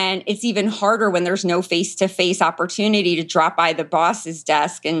 And it's even harder when there's no face-to-face opportunity to drop by the boss's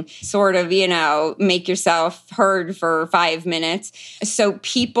desk and sort of, make yourself heard for 5 minutes. So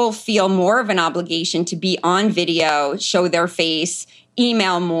people feel more of an obligation to be on video, show their face,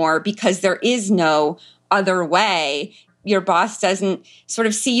 email more, because there is no other way. Your boss doesn't sort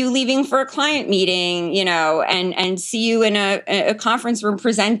of see you leaving for a client meeting, and see you in a conference room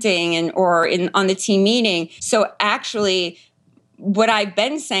presenting or on the team meeting. So actually, what I've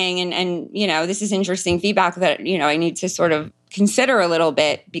been saying, and this is interesting feedback that, I need to sort of consider a little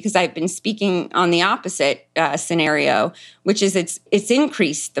bit, because I've been speaking on the opposite scenario, which is it's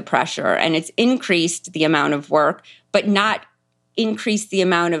increased the pressure and it's increased the amount of work, but not increase the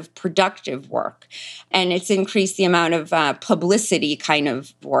amount of productive work, and it's increased the amount of publicity kind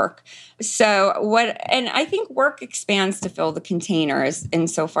of work. And I think work expands to fill the containers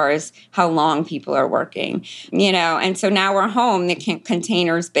insofar as how long people are working, and so now we're home, the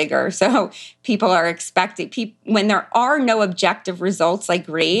container's bigger. So people are expecting, when there are no objective results like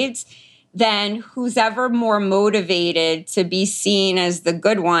grades, then who's ever more motivated to be seen as the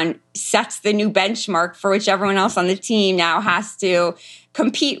good one sets the new benchmark for which everyone else on the team now has to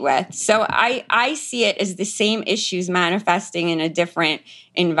compete with. So I see it as the same issues manifesting in a different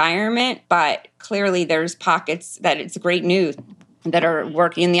environment, but clearly there's pockets that it's great news that are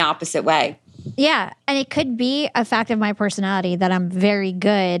working in the opposite way. Yeah, and it could be a fact of my personality that I'm very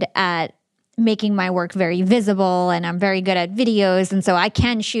good at making my work very visible, and I'm very good at videos. And so I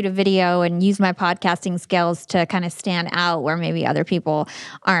can shoot a video and use my podcasting skills to kind of stand out where maybe other people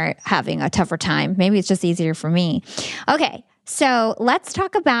are having a tougher time. Maybe it's just easier for me. Okay, so let's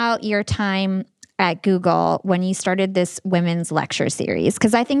talk about your time at Google when you started this women's lecture series,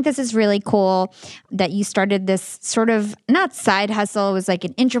 because I think this is really cool that you started this sort of not side hustle. It was like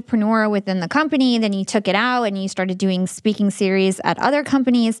an entrepreneur within the company. Then you took it out and you started doing speaking series at other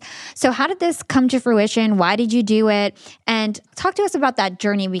companies. So how did this come to fruition? Why did you do it? And talk to us about that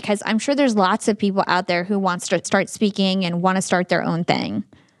journey, because I'm sure there's lots of people out there who want to start speaking and want to start their own thing.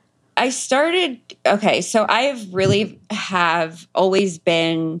 So I really have always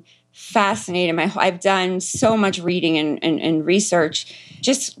been fascinated. I've done so much reading and research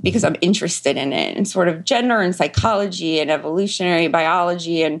just because I'm interested in it, and sort of gender and psychology and evolutionary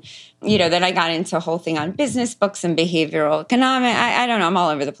biology. And, then I got into a whole thing on business books and behavioral economics. I don't know, I'm all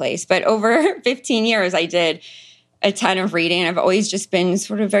over the place. But over 15 years, I did a ton of reading. I've always just been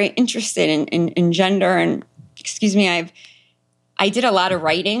sort of very interested in gender. And, I did a lot of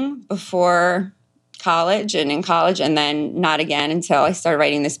writing before college and in college, and then not again until I started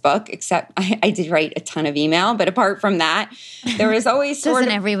writing this book, except I did write a ton of email. But apart from that, there was always Doesn't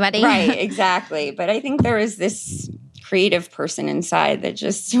everybody? Right, exactly. But I think there was this creative person inside that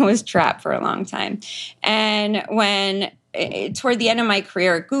just was trapped for a long time. And when toward the end of my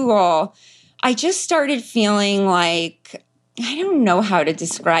career at Google, I just started feeling like, I don't know how to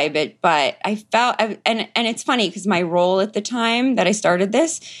describe it, but I felt, and it's funny because my role at the time that I started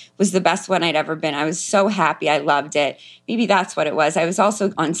this was the best one I'd ever been. I was so happy. I loved it. Maybe that's what it was. I was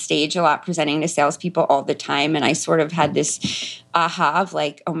also on stage a lot presenting to salespeople all the time. And I sort of had this aha of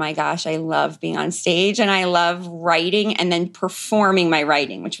like, oh my gosh, I love being on stage and I love writing and then performing my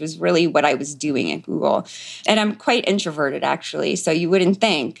writing, which was really what I was doing at Google. And I'm quite introverted, actually. So you wouldn't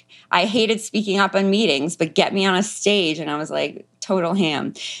think. I hated speaking up on meetings, but get me on a stage and I was like total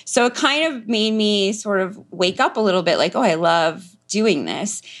ham. So it kind of made me sort of wake up a little bit like, oh, I love doing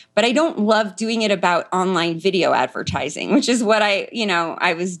this, but I don't love doing it about online video advertising, which is what I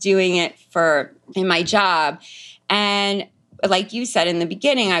was doing it for in my job. And like you said in the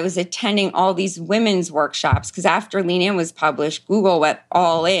beginning, I was attending all these women's workshops because after Lean In was published, Google went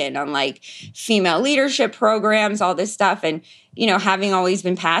all in on like female leadership programs, all this stuff. And, having always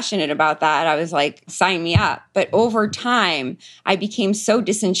been passionate about that, I was like, sign me up. But over time, I became so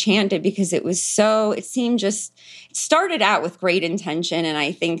disenchanted because it started out with great intention. And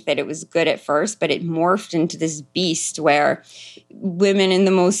I think that it was good at first, but it morphed into this beast where women in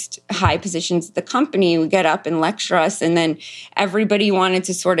the most high positions at the company would get up and lecture us. And then everybody wanted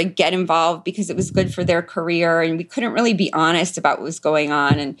to sort of get involved because it was good for their career. And we couldn't really be honest about what was going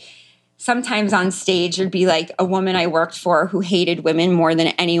on. And sometimes on stage there'd be like a woman I worked for who hated women more than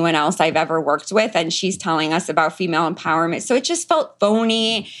anyone else I've ever worked with. And she's telling us about female empowerment. So it just felt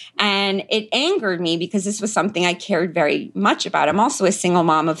phony and it angered me because this was something I cared very much about. I'm also a single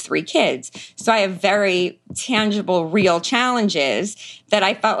mom of 3 kids. So I have very tangible, real challenges that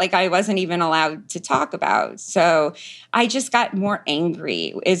I felt like I wasn't even allowed to talk about. So I just got more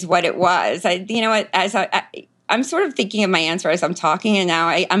angry is what it was. I'm sort of thinking of my answer as I'm talking, and now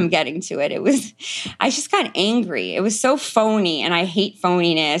I'm getting to it. I just got angry. It was so phony, and I hate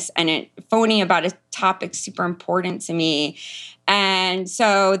phoniness, and phony about a topic super important to me. And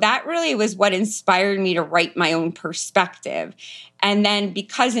so that really was what inspired me to write my own perspective. And then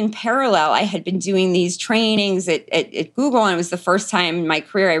because in parallel, I had been doing these trainings at Google, and it was the first time in my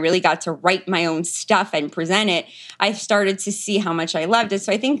career I really got to write my own stuff and present it, I started to see how much I loved it.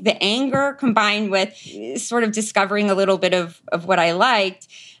 So I think the anger combined with sort of discovering a little bit of what I liked,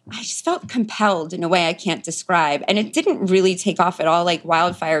 I just felt compelled in a way I can't describe. And it didn't really take off at all like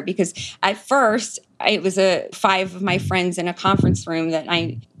wildfire because at first it was 5 of my friends in a conference room that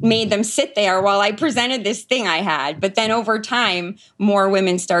I made them sit there while I presented this thing I had. But then over time, more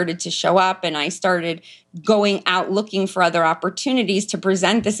women started to show up and I started going out looking for other opportunities to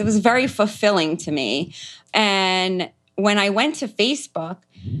present this. It was very fulfilling to me. And when I went to Facebook,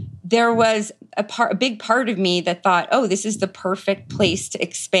 there was a big part of me that thought, oh, this is the perfect place to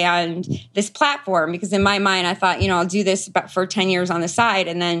expand this platform. Because in my mind, I thought, I'll do this for 10 years on the side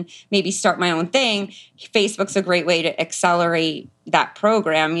and then maybe start my own thing. Facebook's a great way to accelerate that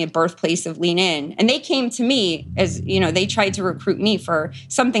program, birthplace of Lean In. And they came to me as, they tried to recruit me for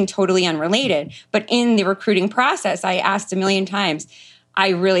something totally unrelated. But in the recruiting process, I asked a million times,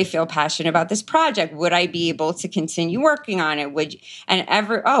 I really feel passionate about this project. Would I be able to continue working on it?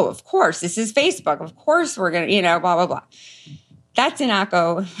 Of course, this is Facebook. Of course, we're going to, blah, blah, blah. That did not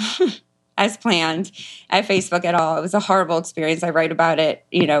go as planned at Facebook at all. It was a horrible experience. I write about it,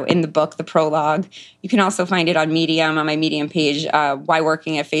 in the book, the prologue. You can also find it on Medium, on my Medium page, why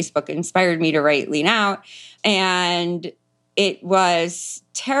working at Facebook inspired me to write Lean Out. And it was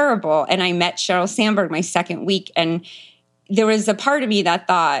terrible. And I met Sheryl Sandberg my second week, and there was a part of me that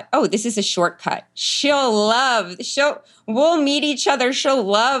thought, oh, this is a shortcut. We'll meet each other. She'll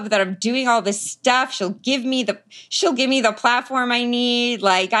love that I'm doing all this stuff. She'll give me the platform I need.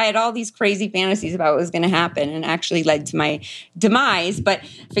 Like I had all these crazy fantasies about what was going to happen and actually led to my demise, but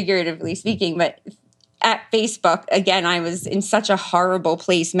figuratively speaking. But at Facebook, again, I was in such a horrible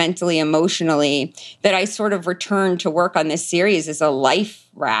place mentally, emotionally, that I sort of returned to work on this series as a life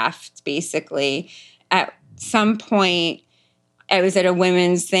raft, basically. At some point, I was at a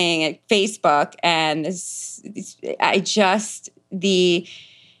women's thing at Facebook, and the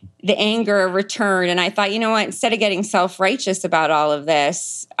anger returned. And I thought, what? Instead of getting self-righteous about all of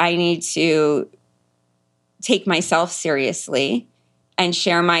this, I need to take myself seriously and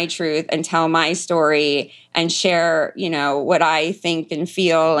share my truth and tell my story and share, what I think and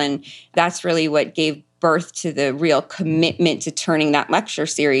feel. And that's really what gave birth to the real commitment to turning that lecture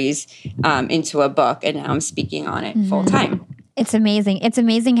series into a book. And now I'm speaking on it full time. It's amazing. It's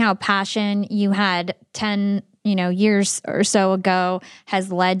amazing how passion you had 10, years or so ago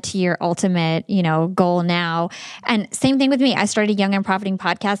has led to your ultimate, goal now. And same thing with me. I started Young and Profiting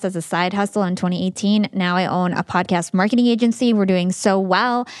Podcast as a side hustle in 2018. Now I own a podcast marketing agency. We're doing so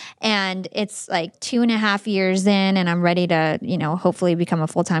well. And it's like 2.5 years in, and I'm ready to, hopefully become a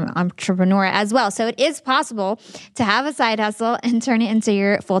full-time entrepreneur as well. So it is possible to have a side hustle and turn it into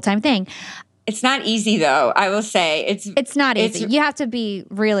your full-time thing. It's not easy, though. I will say it's not easy. You have to be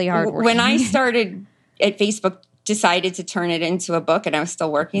really hardworking. When I started at Facebook, decided to turn it into a book, and I was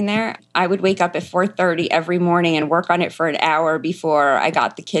still working there, I would wake up at 4:30 every morning and work on it for an hour before I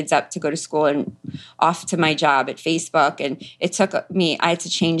got the kids up to go to school and off to my job at Facebook. And it took me, I had to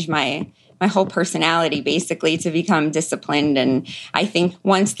change my whole personality basically to become disciplined. And I think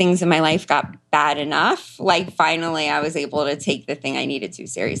once things in my life got bad enough, like finally I was able to take the thing I needed to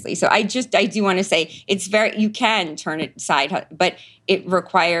seriously. So I do want to say you can turn it side, but it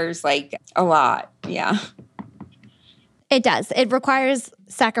requires like a lot. Yeah. It does. It requires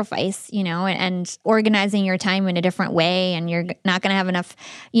sacrifice, and organizing your time in a different way. And you're not going to have enough,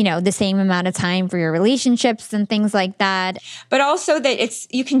 the same amount of time for your relationships and things like that. But also that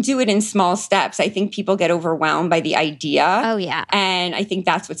you can do it in small steps. I think people get overwhelmed by the idea. Oh, yeah. And I think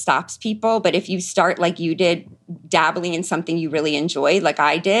that's what stops people. But if you start like you did, dabbling in something you really enjoyed, like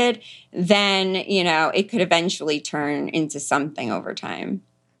I did, then, it could eventually turn into something over time.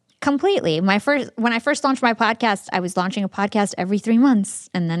 Completely. When I first launched my podcast, I was launching a podcast every 3 months,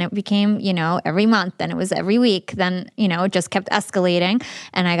 and then it became, every month, then it was every week. Then, it just kept escalating,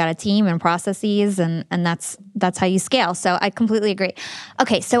 and I got a team and processes, and that's how you scale. So I completely agree.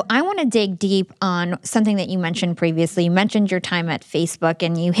 Okay, so I want to dig deep on something that you mentioned previously. You mentioned your time at Facebook,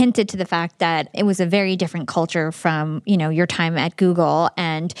 and you hinted to the fact that it was a very different culture from, your time at Google.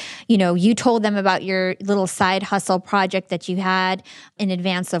 And, you told them about your little side hustle project that you had in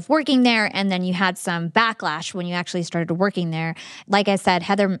advance of working there, and then you had some backlash when you actually started working there. Like I said,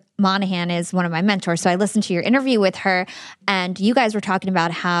 Heather Monahan is one of my mentors, so I listened to your interview with her, and you guys were talking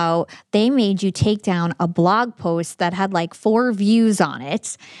about how they made you take down a blog post that had like 4 views on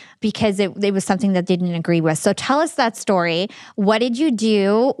it because it was something that they didn't agree with. So tell us that story. What did you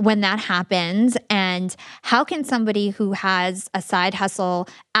do when that happened? And how can somebody who has a side hustle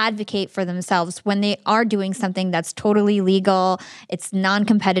advocate for themselves when they are doing something that's totally legal, it's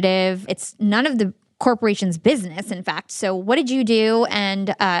non-competitive, it's none of the corporation's business, in fact. So what did you do?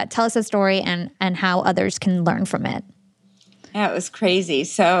 And tell us a story and how others can learn from it. Yeah, it was crazy.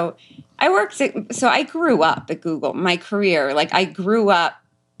 So I grew up at Google. My career, like I grew up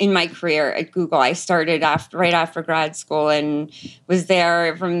in my career at Google. I started right after grad school and was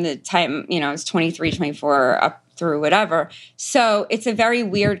there from the time, I was 23, 24 up through whatever. So it's a very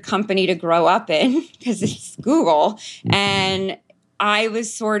weird company to grow up in because it's Google. And I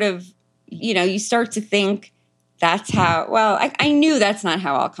was sort of, you start to think that's how, I knew that's not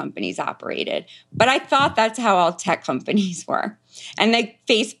how all companies operated, but I thought that's how all tech companies were. And like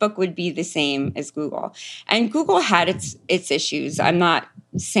Facebook would be the same as Google. And Google had its issues. I'm not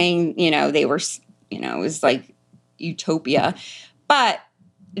saying, they were, it was like utopia, but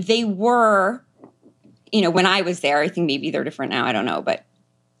they were, when I was there, I think maybe they're different now, I don't know, but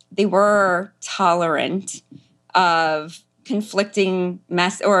they were tolerant of conflicting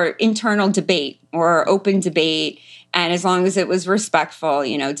or internal debate or open debate. And as long as it was respectful,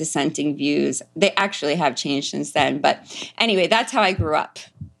 dissenting views, they actually have changed since then. But anyway, that's how I grew up,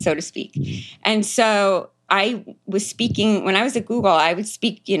 so to speak. And so I was speaking, when I was at Google, I would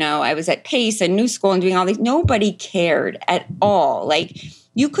speak, I was at Pace and New School and doing all these. Nobody cared at all. Like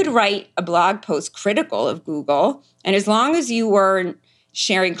you could write a blog post critical of Google. And as long as you weren't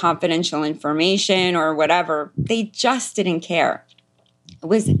sharing confidential information or whatever, they just didn't care. It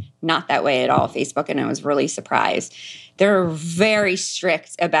was not that way at all, Facebook, and I was really surprised. They're very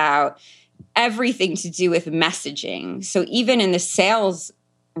strict about everything to do with messaging. So even in the sales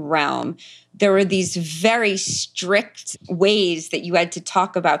realm, there were these very strict ways that you had to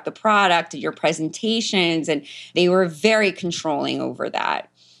talk about the product and your presentations, and they were very controlling over that.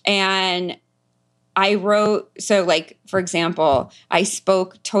 And I wrote, so like, for example, I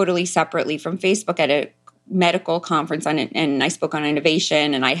spoke totally separately from Facebook at a medical conference on it, and I spoke on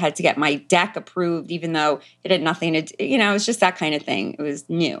innovation, and I had to get my deck approved, even though it had nothing to do, it was just that kind of thing. It was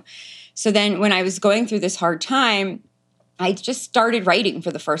new. So then when I was going through this hard time, I just started writing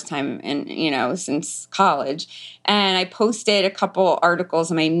for the first time since college. And I posted a couple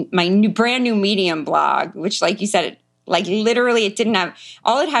articles on my brand new Medium blog, which, like you said, literally it didn't have,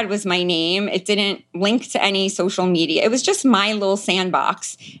 all it had was my name. It didn't link to any social media. It was just my little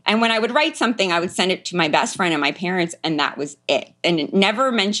sandbox. And when I would write something, I would send it to my best friend and my parents, and that was it. And it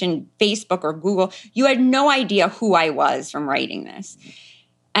never mentioned Facebook or Google. You had no idea who I was from writing this.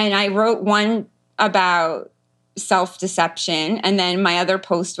 And I wrote one about self-deception. And then my other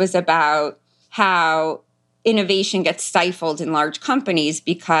post was about how innovation gets stifled in large companies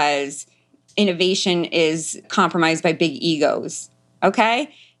because innovation is compromised by big egos.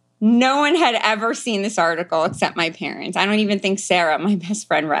 Okay? No one had ever seen this article except my parents. I don't even think Sarah, my best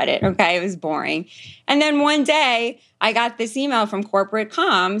friend, read it. Okay? It was boring. And then one day I got this email from corporate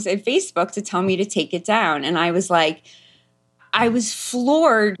comms at Facebook to tell me to take it down. And I was like, I was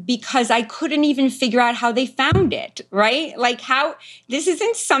floored because I couldn't even figure out how they found it, right? Like how, this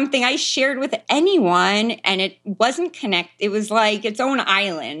isn't something I shared with anyone, and it wasn't connected. It was like its own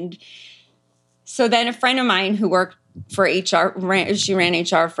island. So then a friend of mine who worked for HR, she ran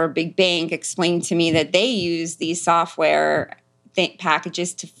HR for a big bank, explained to me that they use these software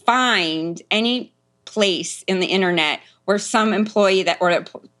packages to find any place in the internet where some employee or a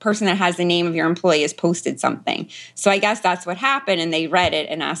person that has the name of your employee has posted something. So I guess that's what happened, and they read it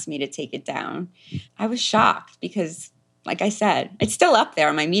and asked me to take it down. I was shocked because, like I said, it's still up there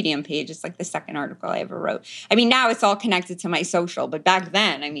on my Medium page. It's like the second article I ever wrote. I mean, now it's all connected to my social, but back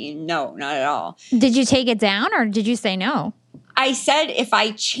then, no, not at all. Did you take it down, or did you say no? I said if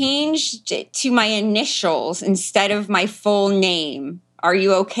I changed it to my initials instead of my full name, are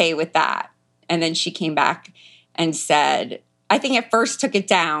you okay with that? And then she came back and said, I think at first took it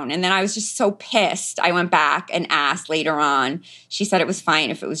down. And then I was just so pissed. I went back and asked later on. She said it was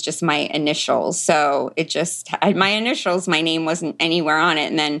fine if it was just my initials. So it just had my initials. My name wasn't anywhere on it.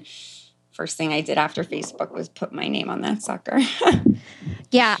 And then first thing I did after Facebook was put my name on that sucker.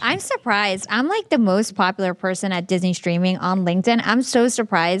 Yeah, I'm surprised. I'm like the most popular person at Disney Streaming on LinkedIn. I'm so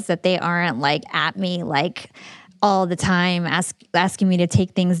surprised that they aren't like at me like all the time asking me to take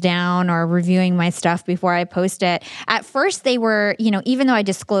things down or reviewing my stuff before I post it. At first they were, even though I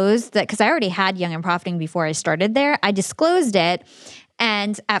disclosed that, because I already had Young and Profiting before I started there, I disclosed it.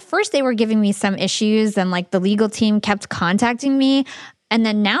 And at first they were giving me some issues and like the legal team kept contacting me. And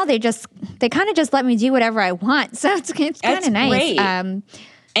then now they kind of just let me do whatever I want. So it's kind of nice. Great.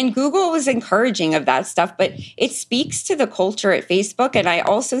 And Google was encouraging of that stuff, but it speaks to the culture at Facebook. And I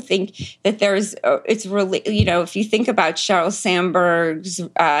also think that it's really, if you think about Sheryl Sandberg's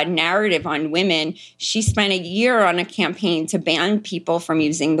narrative on women, she spent a year on a campaign to ban people from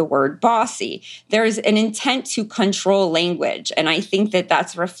using the word bossy. There's an intent to control language. And I think that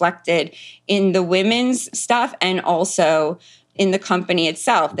that's reflected in the women's stuff and also in the company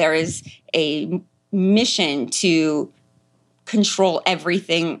itself. There is a mission to control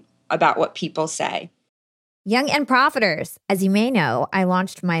everything about what people say. Young and Profiters, as you may know, I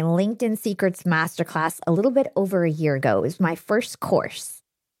launched my LinkedIn Secrets Masterclass a little bit over a year ago. It was my first course.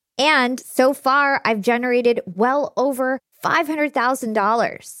 And so far, I've generated well over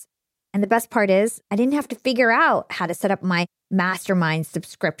 $500,000. And the best part is, I didn't have to figure out how to set up my mastermind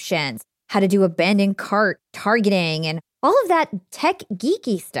subscriptions, how to do abandoned cart targeting, and all of that tech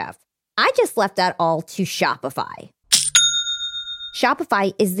geeky stuff. I just left that all to Shopify.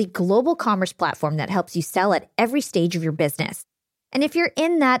 Shopify is the global commerce platform that helps you sell at every stage of your business. And if you're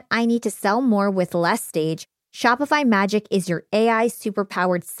in that I need to sell more with less stage, Shopify Magic is your AI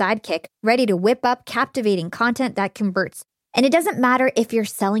superpowered sidekick ready to whip up captivating content that converts. And it doesn't matter if you're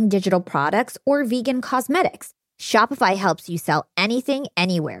selling digital products or vegan cosmetics. Shopify helps you sell anything,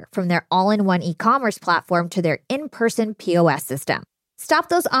 anywhere, from their all-in-one e-commerce platform to their in-person POS system. Stop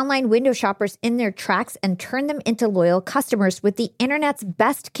those online window shoppers in their tracks and turn them into loyal customers with the internet's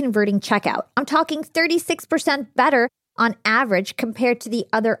best converting checkout. I'm talking 36% better on average compared to the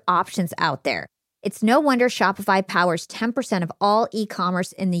other options out there. It's no wonder Shopify powers 10% of all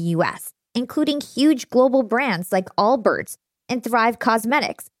e-commerce in the US, including huge global brands like Allbirds and Thrive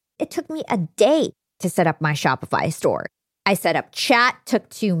Cosmetics. It took me a day to set up my Shopify store. I set up chat, took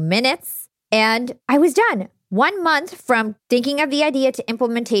 2 minutes, and I was done. 1 month from thinking of the idea to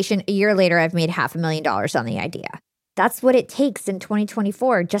implementation, a year later, I've made $500,000 on the idea. That's what it takes in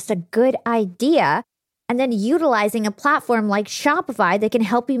 2024, just a good idea, and then utilizing a platform like Shopify that can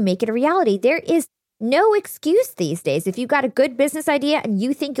help you make it a reality. There is no excuse these days. If you've got a good business idea and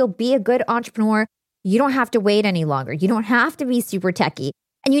you think you'll be a good entrepreneur, you don't have to wait any longer. You don't have to be super techie,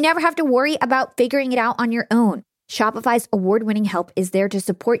 and you never have to worry about figuring it out on your own. Shopify's award-winning help is there to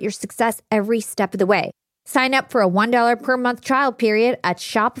support your success every step of the way. Sign up for a $1 per month trial period at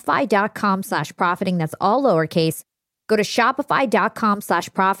shopify.com/profiting. That's all lowercase. Go to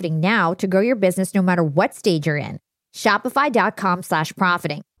shopify.com/profiting now to grow your business no matter what stage you're in.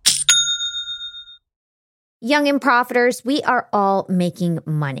 Shopify.com/profiting. Young and Profiters, we are all making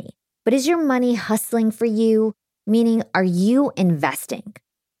money. But is your money hustling for you? Meaning, are you investing?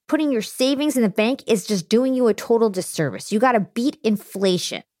 Putting your savings in the bank is just doing you a total disservice. You got to beat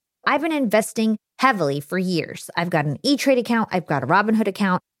inflation. I've been investing heavily for years. I've got an E-Trade account. I've got a Robinhood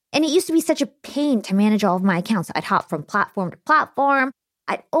account. And it used to be such a pain to manage all of my accounts. I'd hop from platform to platform.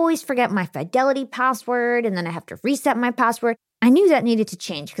 I'd always forget my Fidelity password, and then I have to reset my password. I knew that needed to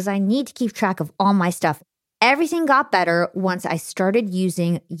change because I need to keep track of all my stuff. Everything got better once I started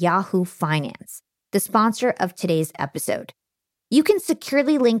using Yahoo Finance, the sponsor of today's episode. You can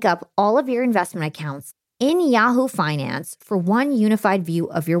securely link up all of your investment accounts in Yahoo Finance for one unified view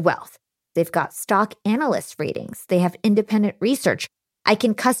of your wealth. They've got stock analyst ratings. They have independent research. I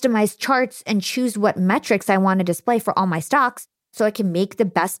can customize charts and choose what metrics I want to display for all my stocks so I can make the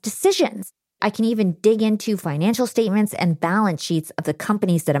best decisions. I can even dig into financial statements and balance sheets of the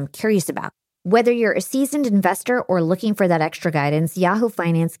companies that I'm curious about. Whether you're a seasoned investor or looking for that extra guidance, Yahoo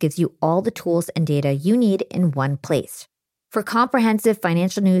Finance gives you all the tools and data you need in one place. For comprehensive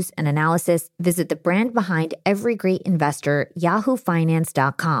financial news and analysis, visit the brand behind every great investor,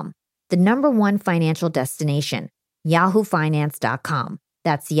 yahoofinance.com. The #1 financial destination, yahoofinance.com.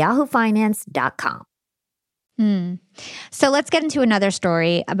 That's yahoofinance.com. So let's get into another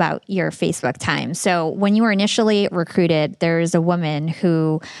story about your Facebook time. So when you were initially recruited, there's a woman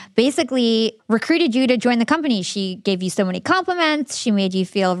who basically recruited you to join the company. She gave you so many compliments. She made you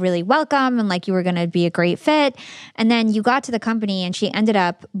feel really welcome and like you were going to be a great fit. And then you got to the company and she ended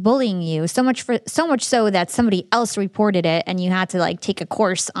up bullying you so much so that somebody else reported it and you had to like take a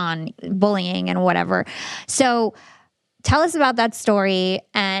course on bullying and whatever. So tell us about that story,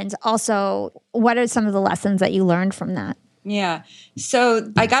 and also what are some of the lessons that you learned from that? Yeah.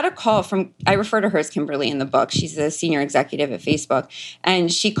 So I got a call I refer to her as Kimberly in the book. She's a senior executive at Facebook.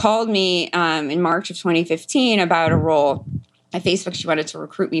 And she called me in March of 2015 about a role at Facebook she wanted to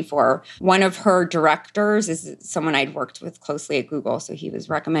recruit me for. One of her directors is someone I'd worked with closely at Google, so he was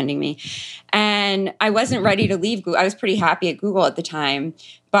recommending me. And I wasn't ready to leave Google. I was pretty happy at Google at the time.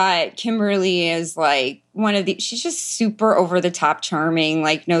 But Kimberly is like she's just super over the top charming,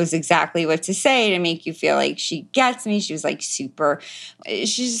 like knows exactly what to say to make you feel like she gets me. She was like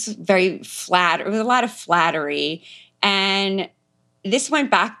she's very flat, with a lot of flattery. And this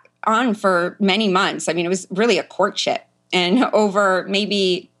went back on for many months. I mean, it was really a courtship. And over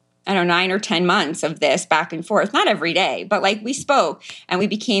maybe, 9 or 10 months of this back and forth, not every day, but like we spoke and we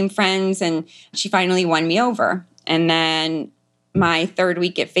became friends and she finally won me over. And then my third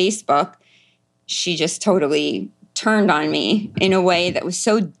week at Facebook, she just totally turned on me in a way that was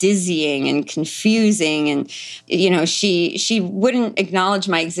so dizzying and confusing. And, she wouldn't acknowledge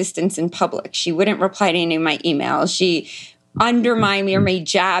my existence in public. She wouldn't reply to any of my emails. She undermined me or made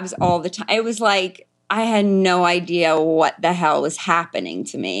jabs all the time. It was like, I had no idea what the hell was happening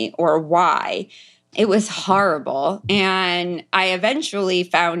to me or why. It was horrible. And I eventually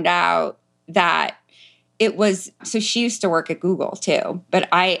found out that so she used to work at Google too, but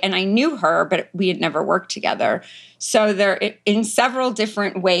I knew her, but we had never worked together. So in several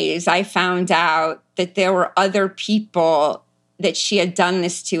different ways, I found out that there were other people that she had done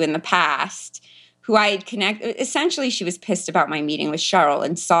this to in the past who I had connected. Essentially, she was pissed about my meeting with Cheryl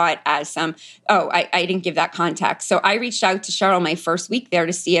and saw it as I didn't give that context. So I reached out to Cheryl my first week there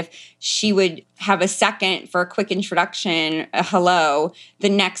to see if she would have a second for a quick introduction, a hello. The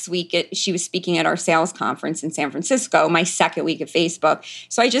next week, she was speaking at our sales conference in San Francisco, my second week at Facebook.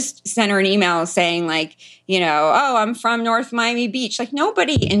 So I just sent her an email saying like, I'm from North Miami Beach. Like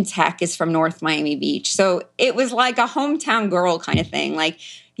nobody in tech is from North Miami Beach. So it was like a hometown girl kind of thing. Like,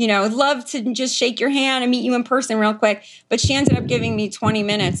 I'd love to just shake your hand and meet you in person real quick. But she ended up giving me 20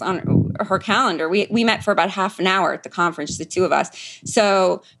 minutes on her calendar. We met for about half an hour at the conference, the two of us.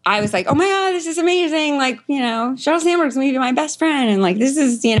 So I was like, oh my God, this is amazing. Like, Cheryl Sandberg's going to be my best friend. And like, this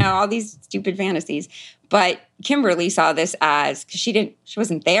is, all these stupid fantasies. But Kimberly saw this as, because she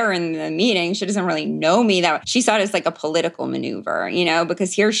wasn't there in the meeting. She doesn't really know me. That she saw it as like a political maneuver,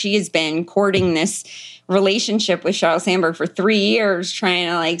 because here she has been courting this relationship with Sheryl Sandberg for 3 years, trying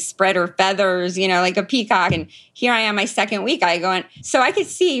to like spread her feathers, like a peacock. And here I am, my second week. So I could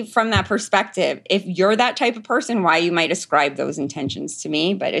see from that perspective, if you're that type of person, why you might ascribe those intentions to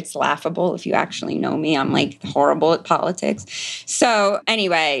me. But it's laughable if you actually know me. I'm like horrible at politics. So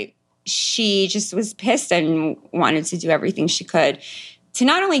anyway, she just was pissed and wanted to do everything she could to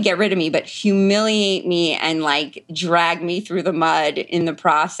not only get rid of me, but humiliate me and like drag me through the mud in the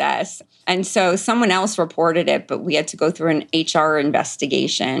process. And so someone else reported it, but we had to go through an HR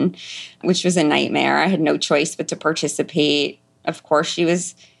investigation, which was a nightmare. I had no choice but to participate. Of course, she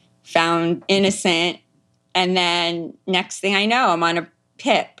was found innocent. And then next thing I know, I'm on a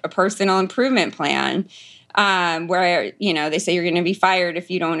PIP, a personal improvement plan, where, they say you're going to be fired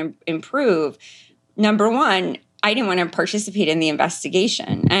if you don't improve. Number one, I didn't want to participate in the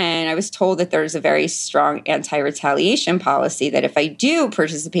investigation. And I was told that there's a very strong anti-retaliation policy that if I do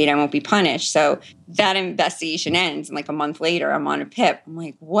participate, I won't be punished. So that investigation ends. And like a month later, I'm on a PIP. I'm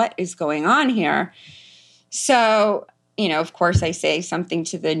like, what is going on here? So, of course, I say something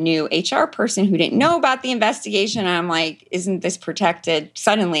to the new HR person who didn't know about the investigation. And I'm like, isn't this protected?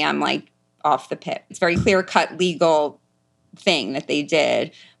 Suddenly, I'm like off the PIP. It's very clear-cut legal thing that they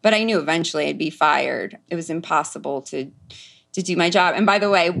did. But I knew eventually I'd be fired. It was impossible to do my job. And by the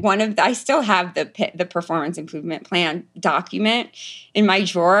way, I still have the performance improvement plan document in my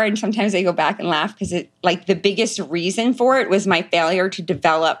drawer. And sometimes I go back and laugh because the biggest reason for it was my failure to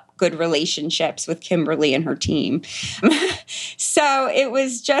develop good relationships with Kimberly and her team. So it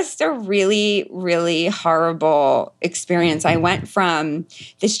was just a really, really horrible experience. I went from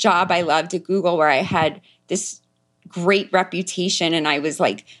this job I loved at Google where I had this great reputation and I was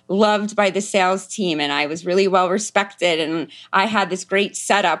like loved by the sales team and I was really well respected and I had this great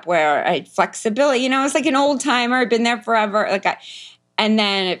setup where I had flexibility. I was like an old timer. I'd been there forever. And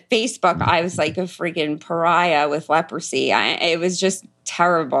then at Facebook, I was like a freaking pariah with leprosy. It was just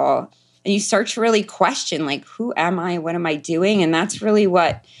terrible. And you start to really question, like, who am I? What am I doing? And that's really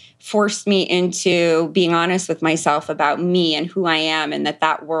what forced me into being honest with myself about me and who I am, and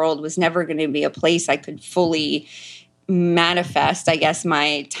that world was never going to be a place I could fully manifest, I guess,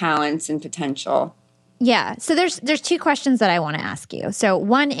 my talents and potential. Yeah. So there's two questions that I want to ask you. So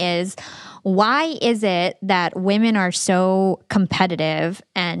one is, why is it that women are so competitive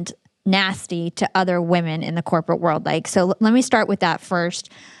and nasty to other women in the corporate world? Like, so let me start with that first.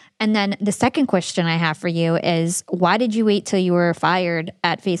 And then the second question I have for you is, why did you wait till you were fired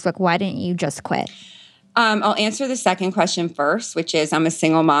at Facebook? Why didn't you just quit? I'll answer the second question first, which is I'm a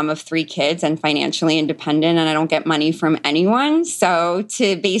single mom of 3 kids and financially independent, and I don't get money from anyone. So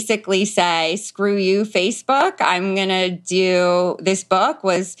to basically say, screw you, Facebook, I'm going to do this book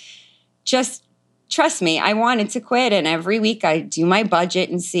was just, trust me, I wanted to quit. And every week I do my budget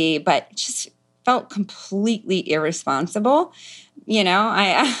and see, but it just felt completely irresponsible. You know, I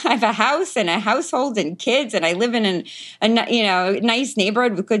have a house and a household and kids, and I live in a nice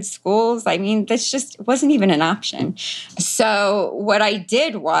neighborhood with good schools. I mean, this just wasn't even an option. So what I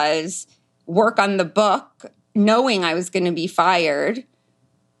did was work on the book, knowing I was going to be fired,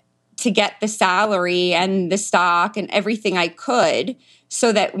 to get the salary and the stock and everything I could,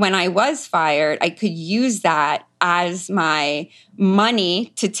 so that when I was fired, I could use that as my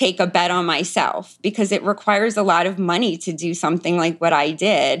money to take a bet on myself, because it requires a lot of money to do something like what I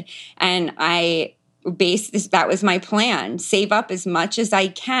did. And that was my plan: save up as much as I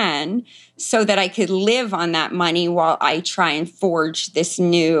can so that I could live on that money while I try and forge this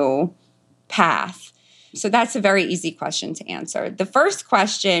new path. So that's a very easy question to answer. The first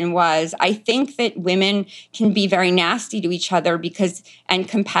question was, I think that women can be very nasty to each other and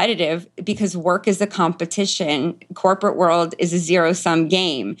competitive because work is a competition. Corporate world is a zero-sum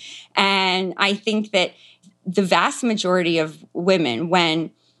game. And I think that the vast majority of women, when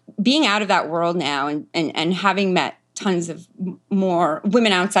being out of that world now and having met tons of more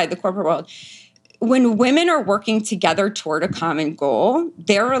women outside the corporate world, when women are working together toward a common goal,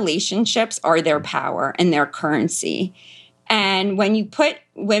 their relationships are their power and their currency. And when you put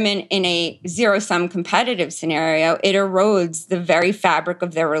women in a zero-sum competitive scenario, it erodes the very fabric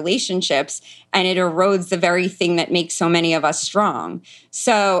of their relationships, and it erodes the very thing that makes so many of us strong.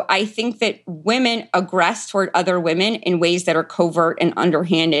 So I think that women aggress toward other women in ways that are covert and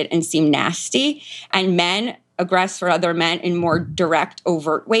underhanded and seem nasty, and men aggress for other men in more direct,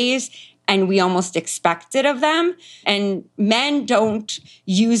 overt ways. And we almost expect it of them. And men don't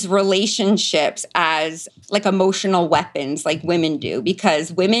use relationships as like emotional weapons like women do,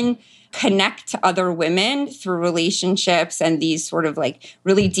 because women connect to other women through relationships and these sort of like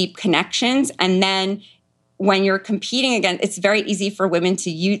really deep connections. And then when you're competing against, it's very easy for women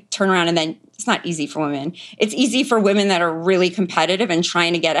to turn around, and then it's not easy for women. It's easy for women that are really competitive and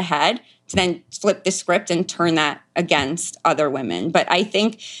trying to get ahead to then flip the script and turn that against other women. But I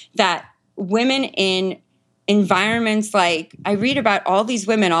think that women in environments like, I read about all these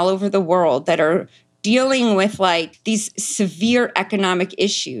women all over the world that are dealing with like these severe economic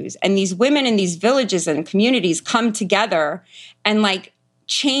issues. And these women in these villages and communities come together and like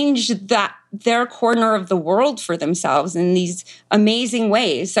change their corner of the world for themselves in these amazing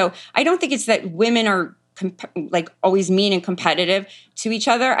ways. So I don't think it's that women are like always mean and competitive to each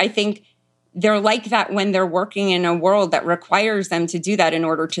other. I think they're like that when they're working in a world that requires them to do that in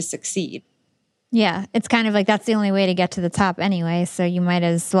order to succeed. Yeah, it's kind of like that's the only way to get to the top anyway. So you might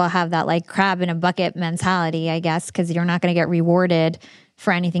as well have that like crab in a bucket mentality, I guess, because you're not going to get rewarded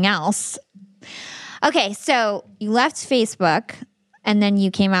for anything else. Okay, so you left Facebook and then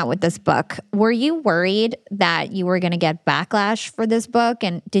you came out with this book. Were you worried that you were going to get backlash for this book?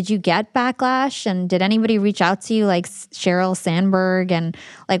 And did you get backlash? And did anybody reach out to you like Sheryl Sandberg? And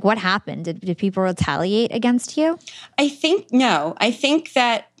like what happened? Did people retaliate against you? I think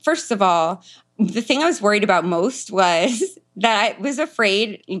that, first of all, the thing I was worried about most was that I was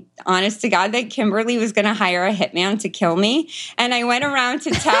afraid, honest to God, that Kimberly was going to hire a hitman to kill me. And I went around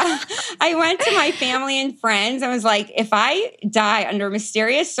to I went to my family and friends and was like, if I die under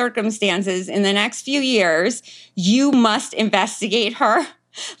mysterious circumstances in the next few years, you must investigate her.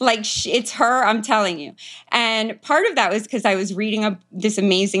 Like, it's her, I'm telling you. And part of that was because I was reading this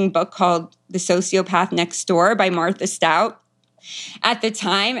amazing book called The Sociopath Next Door by Martha Stout. at the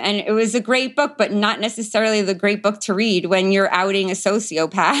time. And it was a great book, but not necessarily the great book to read when you're outing a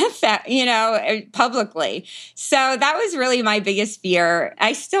sociopath, publicly. So that was really my biggest fear.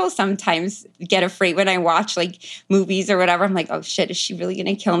 I still sometimes get afraid when I watch like movies or whatever. I'm like, oh shit, is she really going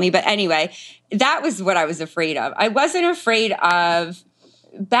to kill me? But anyway, that was what I was afraid of. I wasn't afraid of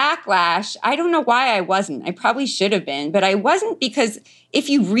backlash. I don't know why I wasn't. I probably should have been, but I wasn't, because if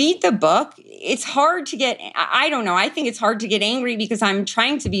you read the book, it's hard to get, I don't know, I think it's hard to get angry because I'm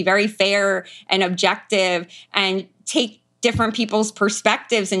trying to be very fair and objective and take different people's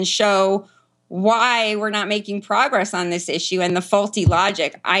perspectives and show why we're not making progress on this issue and the faulty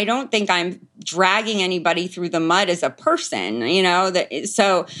logic. I don't think I'm dragging anybody through the mud as a person,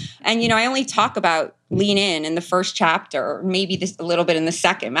 I only talk about Lean In the first chapter, maybe this a little bit in the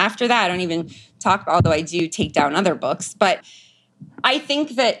second. After that, I don't even talk, although I do take down other books. But I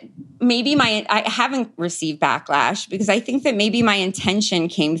think that maybe I haven't received backlash because I think that maybe my intention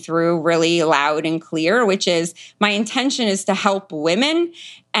came through really loud and clear, which is my intention is to help women.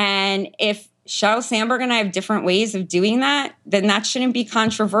 And if Sheryl Sandberg and I have different ways of doing that, then that shouldn't be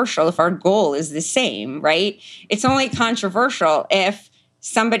controversial if our goal is the same, right? It's only controversial if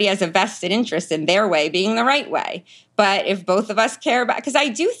somebody has a vested interest in their way being the right way. But if both of us care about, because I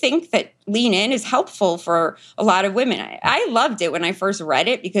do think that Lean In is helpful for a lot of women. I loved it when I first read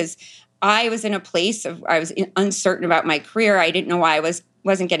it because I was in a place of, I was uncertain about my career. I didn't know why I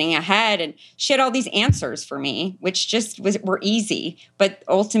wasn't getting ahead. And she had all these answers for me, which just were easy, but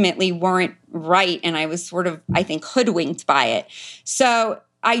ultimately weren't right. And I was sort of, I think, hoodwinked by it. So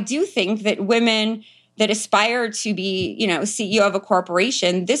I do think that women that aspire to be, CEO of a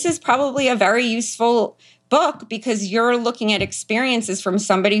corporation, this is probably a very useful book because you're looking at experiences from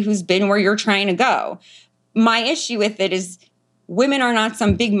somebody who's been where you're trying to go. My issue with it is women are not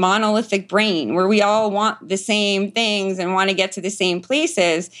some big monolithic brain where we all want the same things and want to get to the same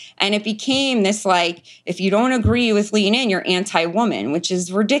places. And it became this like, if you don't agree with Lean In, you're anti-woman, which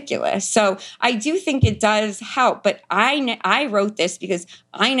is ridiculous. So I do think it does help. But I wrote this because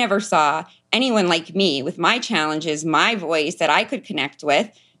I never saw anyone like me with my challenges, my voice that I could connect with,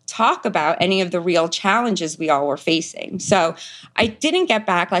 talk about any of the real challenges we all were facing. So I didn't get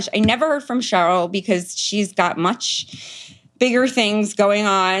backlash. I never heard from Sheryl because she's got much bigger things going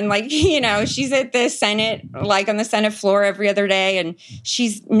on. Like, she's at the Senate, like on the Senate floor every other day. And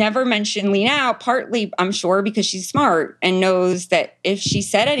she's never mentioned Lean Out, partly, I'm sure, because she's smart and knows that if she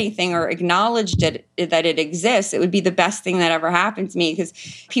said anything or acknowledged that it exists, it would be the best thing that ever happened to me because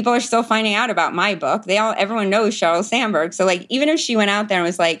people are still finding out about my book. Everyone knows Sheryl Sandberg. So like, even if she went out there and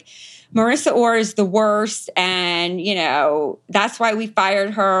was like, Marissa Orr is the worst, and, that's why we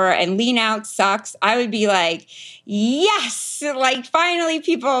fired her, and Lean Out sucks, I would be like, yes, like finally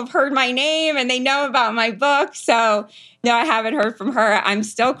people have heard my name and they know about my book. So no, I haven't heard from her. I'm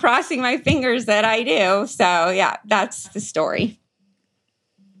still crossing my fingers that I do. So yeah, that's the story.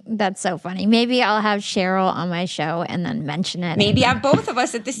 That's so funny. Maybe I'll have Sheryl on my show and then mention it. Maybe have both of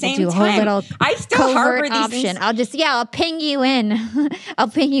us at the same time. A whole little I still harbor these option. I'll ping you in. I'll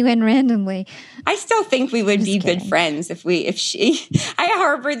ping you in randomly. I still think we would be good friends I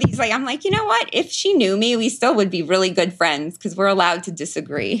harbor these, I'm like, you know what? If she knew me, we still would be really good friends because we're allowed to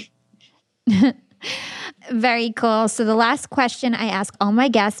disagree. Very cool. So the last question I ask all my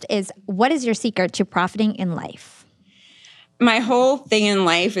guests is, what is your secret to profiting in life? My whole thing in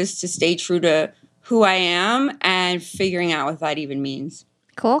life is to stay true to who I am and figuring out what that even means.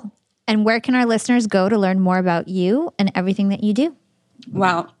 Cool. And where can our listeners go to learn more about you and everything that you do?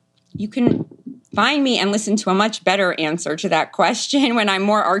 Well, you can find me and listen to a much better answer to that question when I'm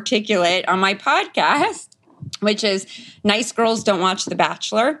more articulate on my podcast, which is Nice Girls Don't Watch The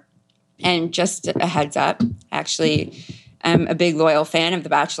Bachelor. And just a heads up, actually, I'm a big loyal fan of The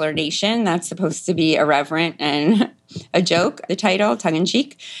Bachelor Nation. That's supposed to be irreverent and a joke, the title,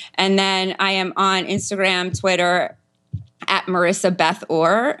 tongue-in-cheek. And then I am on Instagram, Twitter, at Marissa Beth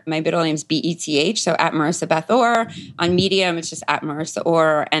Orr. My middle name's Beth, so at Marissa Beth Orr. On Medium, it's just at Marissa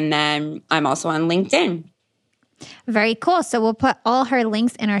Orr. And then I'm also on LinkedIn. Very cool. So we'll put all her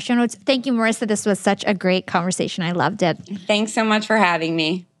links in our show notes. Thank you, Marissa. This was such a great conversation. I loved it. Thanks so much for having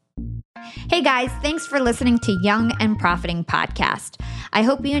me. Hey guys, thanks for listening to Young and Profiting Podcast. I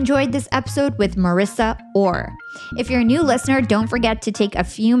hope you enjoyed this episode with Marissa Orr. If you're a new listener, don't forget to take a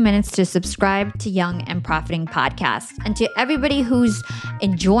few minutes to subscribe to Young and Profiting Podcast. And to everybody who's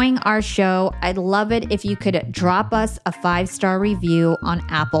enjoying our show, I'd love it if you could drop us a 5-star review on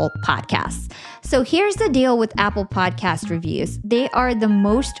Apple Podcasts. So here's the deal with Apple Podcast reviews. They are the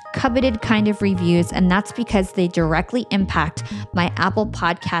most coveted kind of reviews, and that's because they directly impact my Apple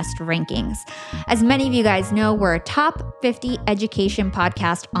Podcast rankings. As many of you guys know, we're a top 50 education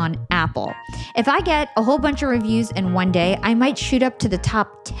podcast on Apple. If I get a whole bunch of reviews in one day, I might shoot up to the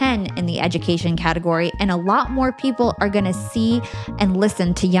top 10 in the education category, and a lot more people are going to see and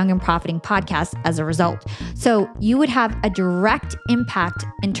listen to Young and Profiting Podcasts as a result. So you would have a direct impact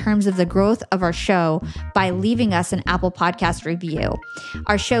in terms of the growth of our show by leaving us an Apple Podcast review.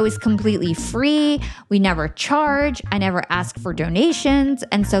 Our show is completely free. We never charge. I never ask for donations.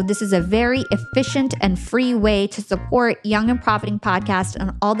 And so this is a very efficient and free way to support Young and Profiting Podcast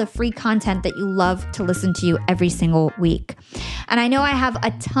and all the free content that you love to listen to every single week. And I know I have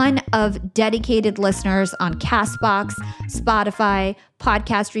a ton of dedicated listeners on CastBox, Spotify,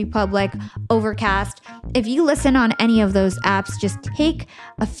 Podcast Republic, Overcast. If you listen on any of those apps, just take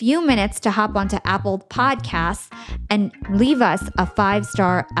a few minutes to hop onto Apple Podcasts and leave us a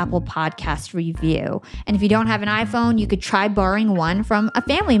 5-star Apple Podcast review. And if you don't have an iPhone, you could try borrowing one from a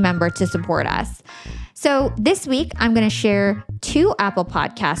family member to support us. So this week, I'm going to share 2 Apple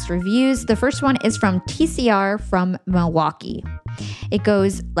Podcast reviews. The first one is from TCR from Milwaukee. It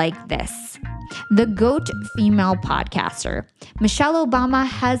goes like this. The GOAT female podcaster. Michelle Obama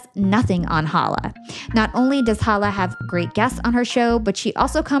has nothing on Hala. Not only does Hala have great guests on her show, but she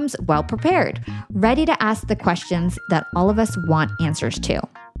also comes well prepared, ready to ask the questions that all of us want answers to.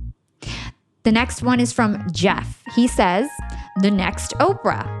 The next one is from Jeff. He says, the next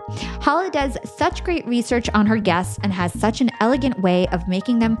Oprah. Hala does such great research on her guests and has such an elegant way of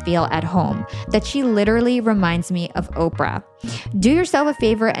making them feel at home that she literally reminds me of Oprah. Do yourself a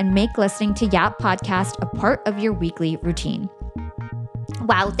favor and make listening to Yap Podcast a part of your weekly routine.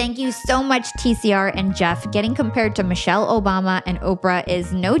 Wow, thank you so much, TCR and Jeff. Getting compared to Michelle Obama and Oprah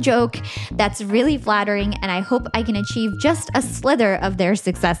is no joke. That's really flattering, and I hope I can achieve just a slither of their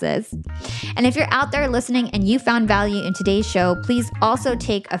successes. And if you're out there listening and you found value in today's show, please also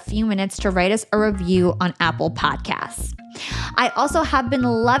take a few minutes to write us a review on Apple Podcasts. I also have been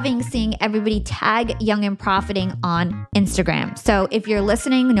loving seeing everybody tag Young and Profiting on Instagram. So if you're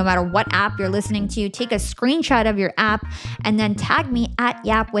listening, no matter what app you're listening to, take a screenshot of your app and then tag me at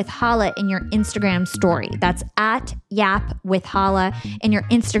Yap with Hala in your Instagram story. That's at Yap with Hala in your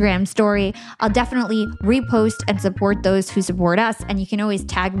Instagram story. I'll definitely repost and support those who support us. And you can always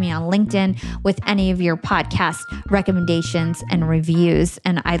tag me on LinkedIn with any of your podcast recommendations and reviews.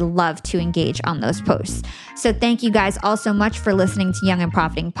 And I love to engage on those posts. So thank you guys all so much for listening to Young and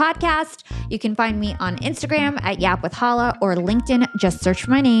Profiting Podcast. You can find me on Instagram at Yap with Hala or LinkedIn. Just search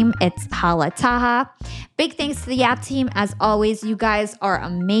for my name. It's Hala Taha. Big thanks to the Yap team. As always, you guys are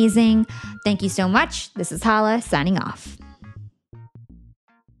amazing. Thank you so much. This is Hala signing off.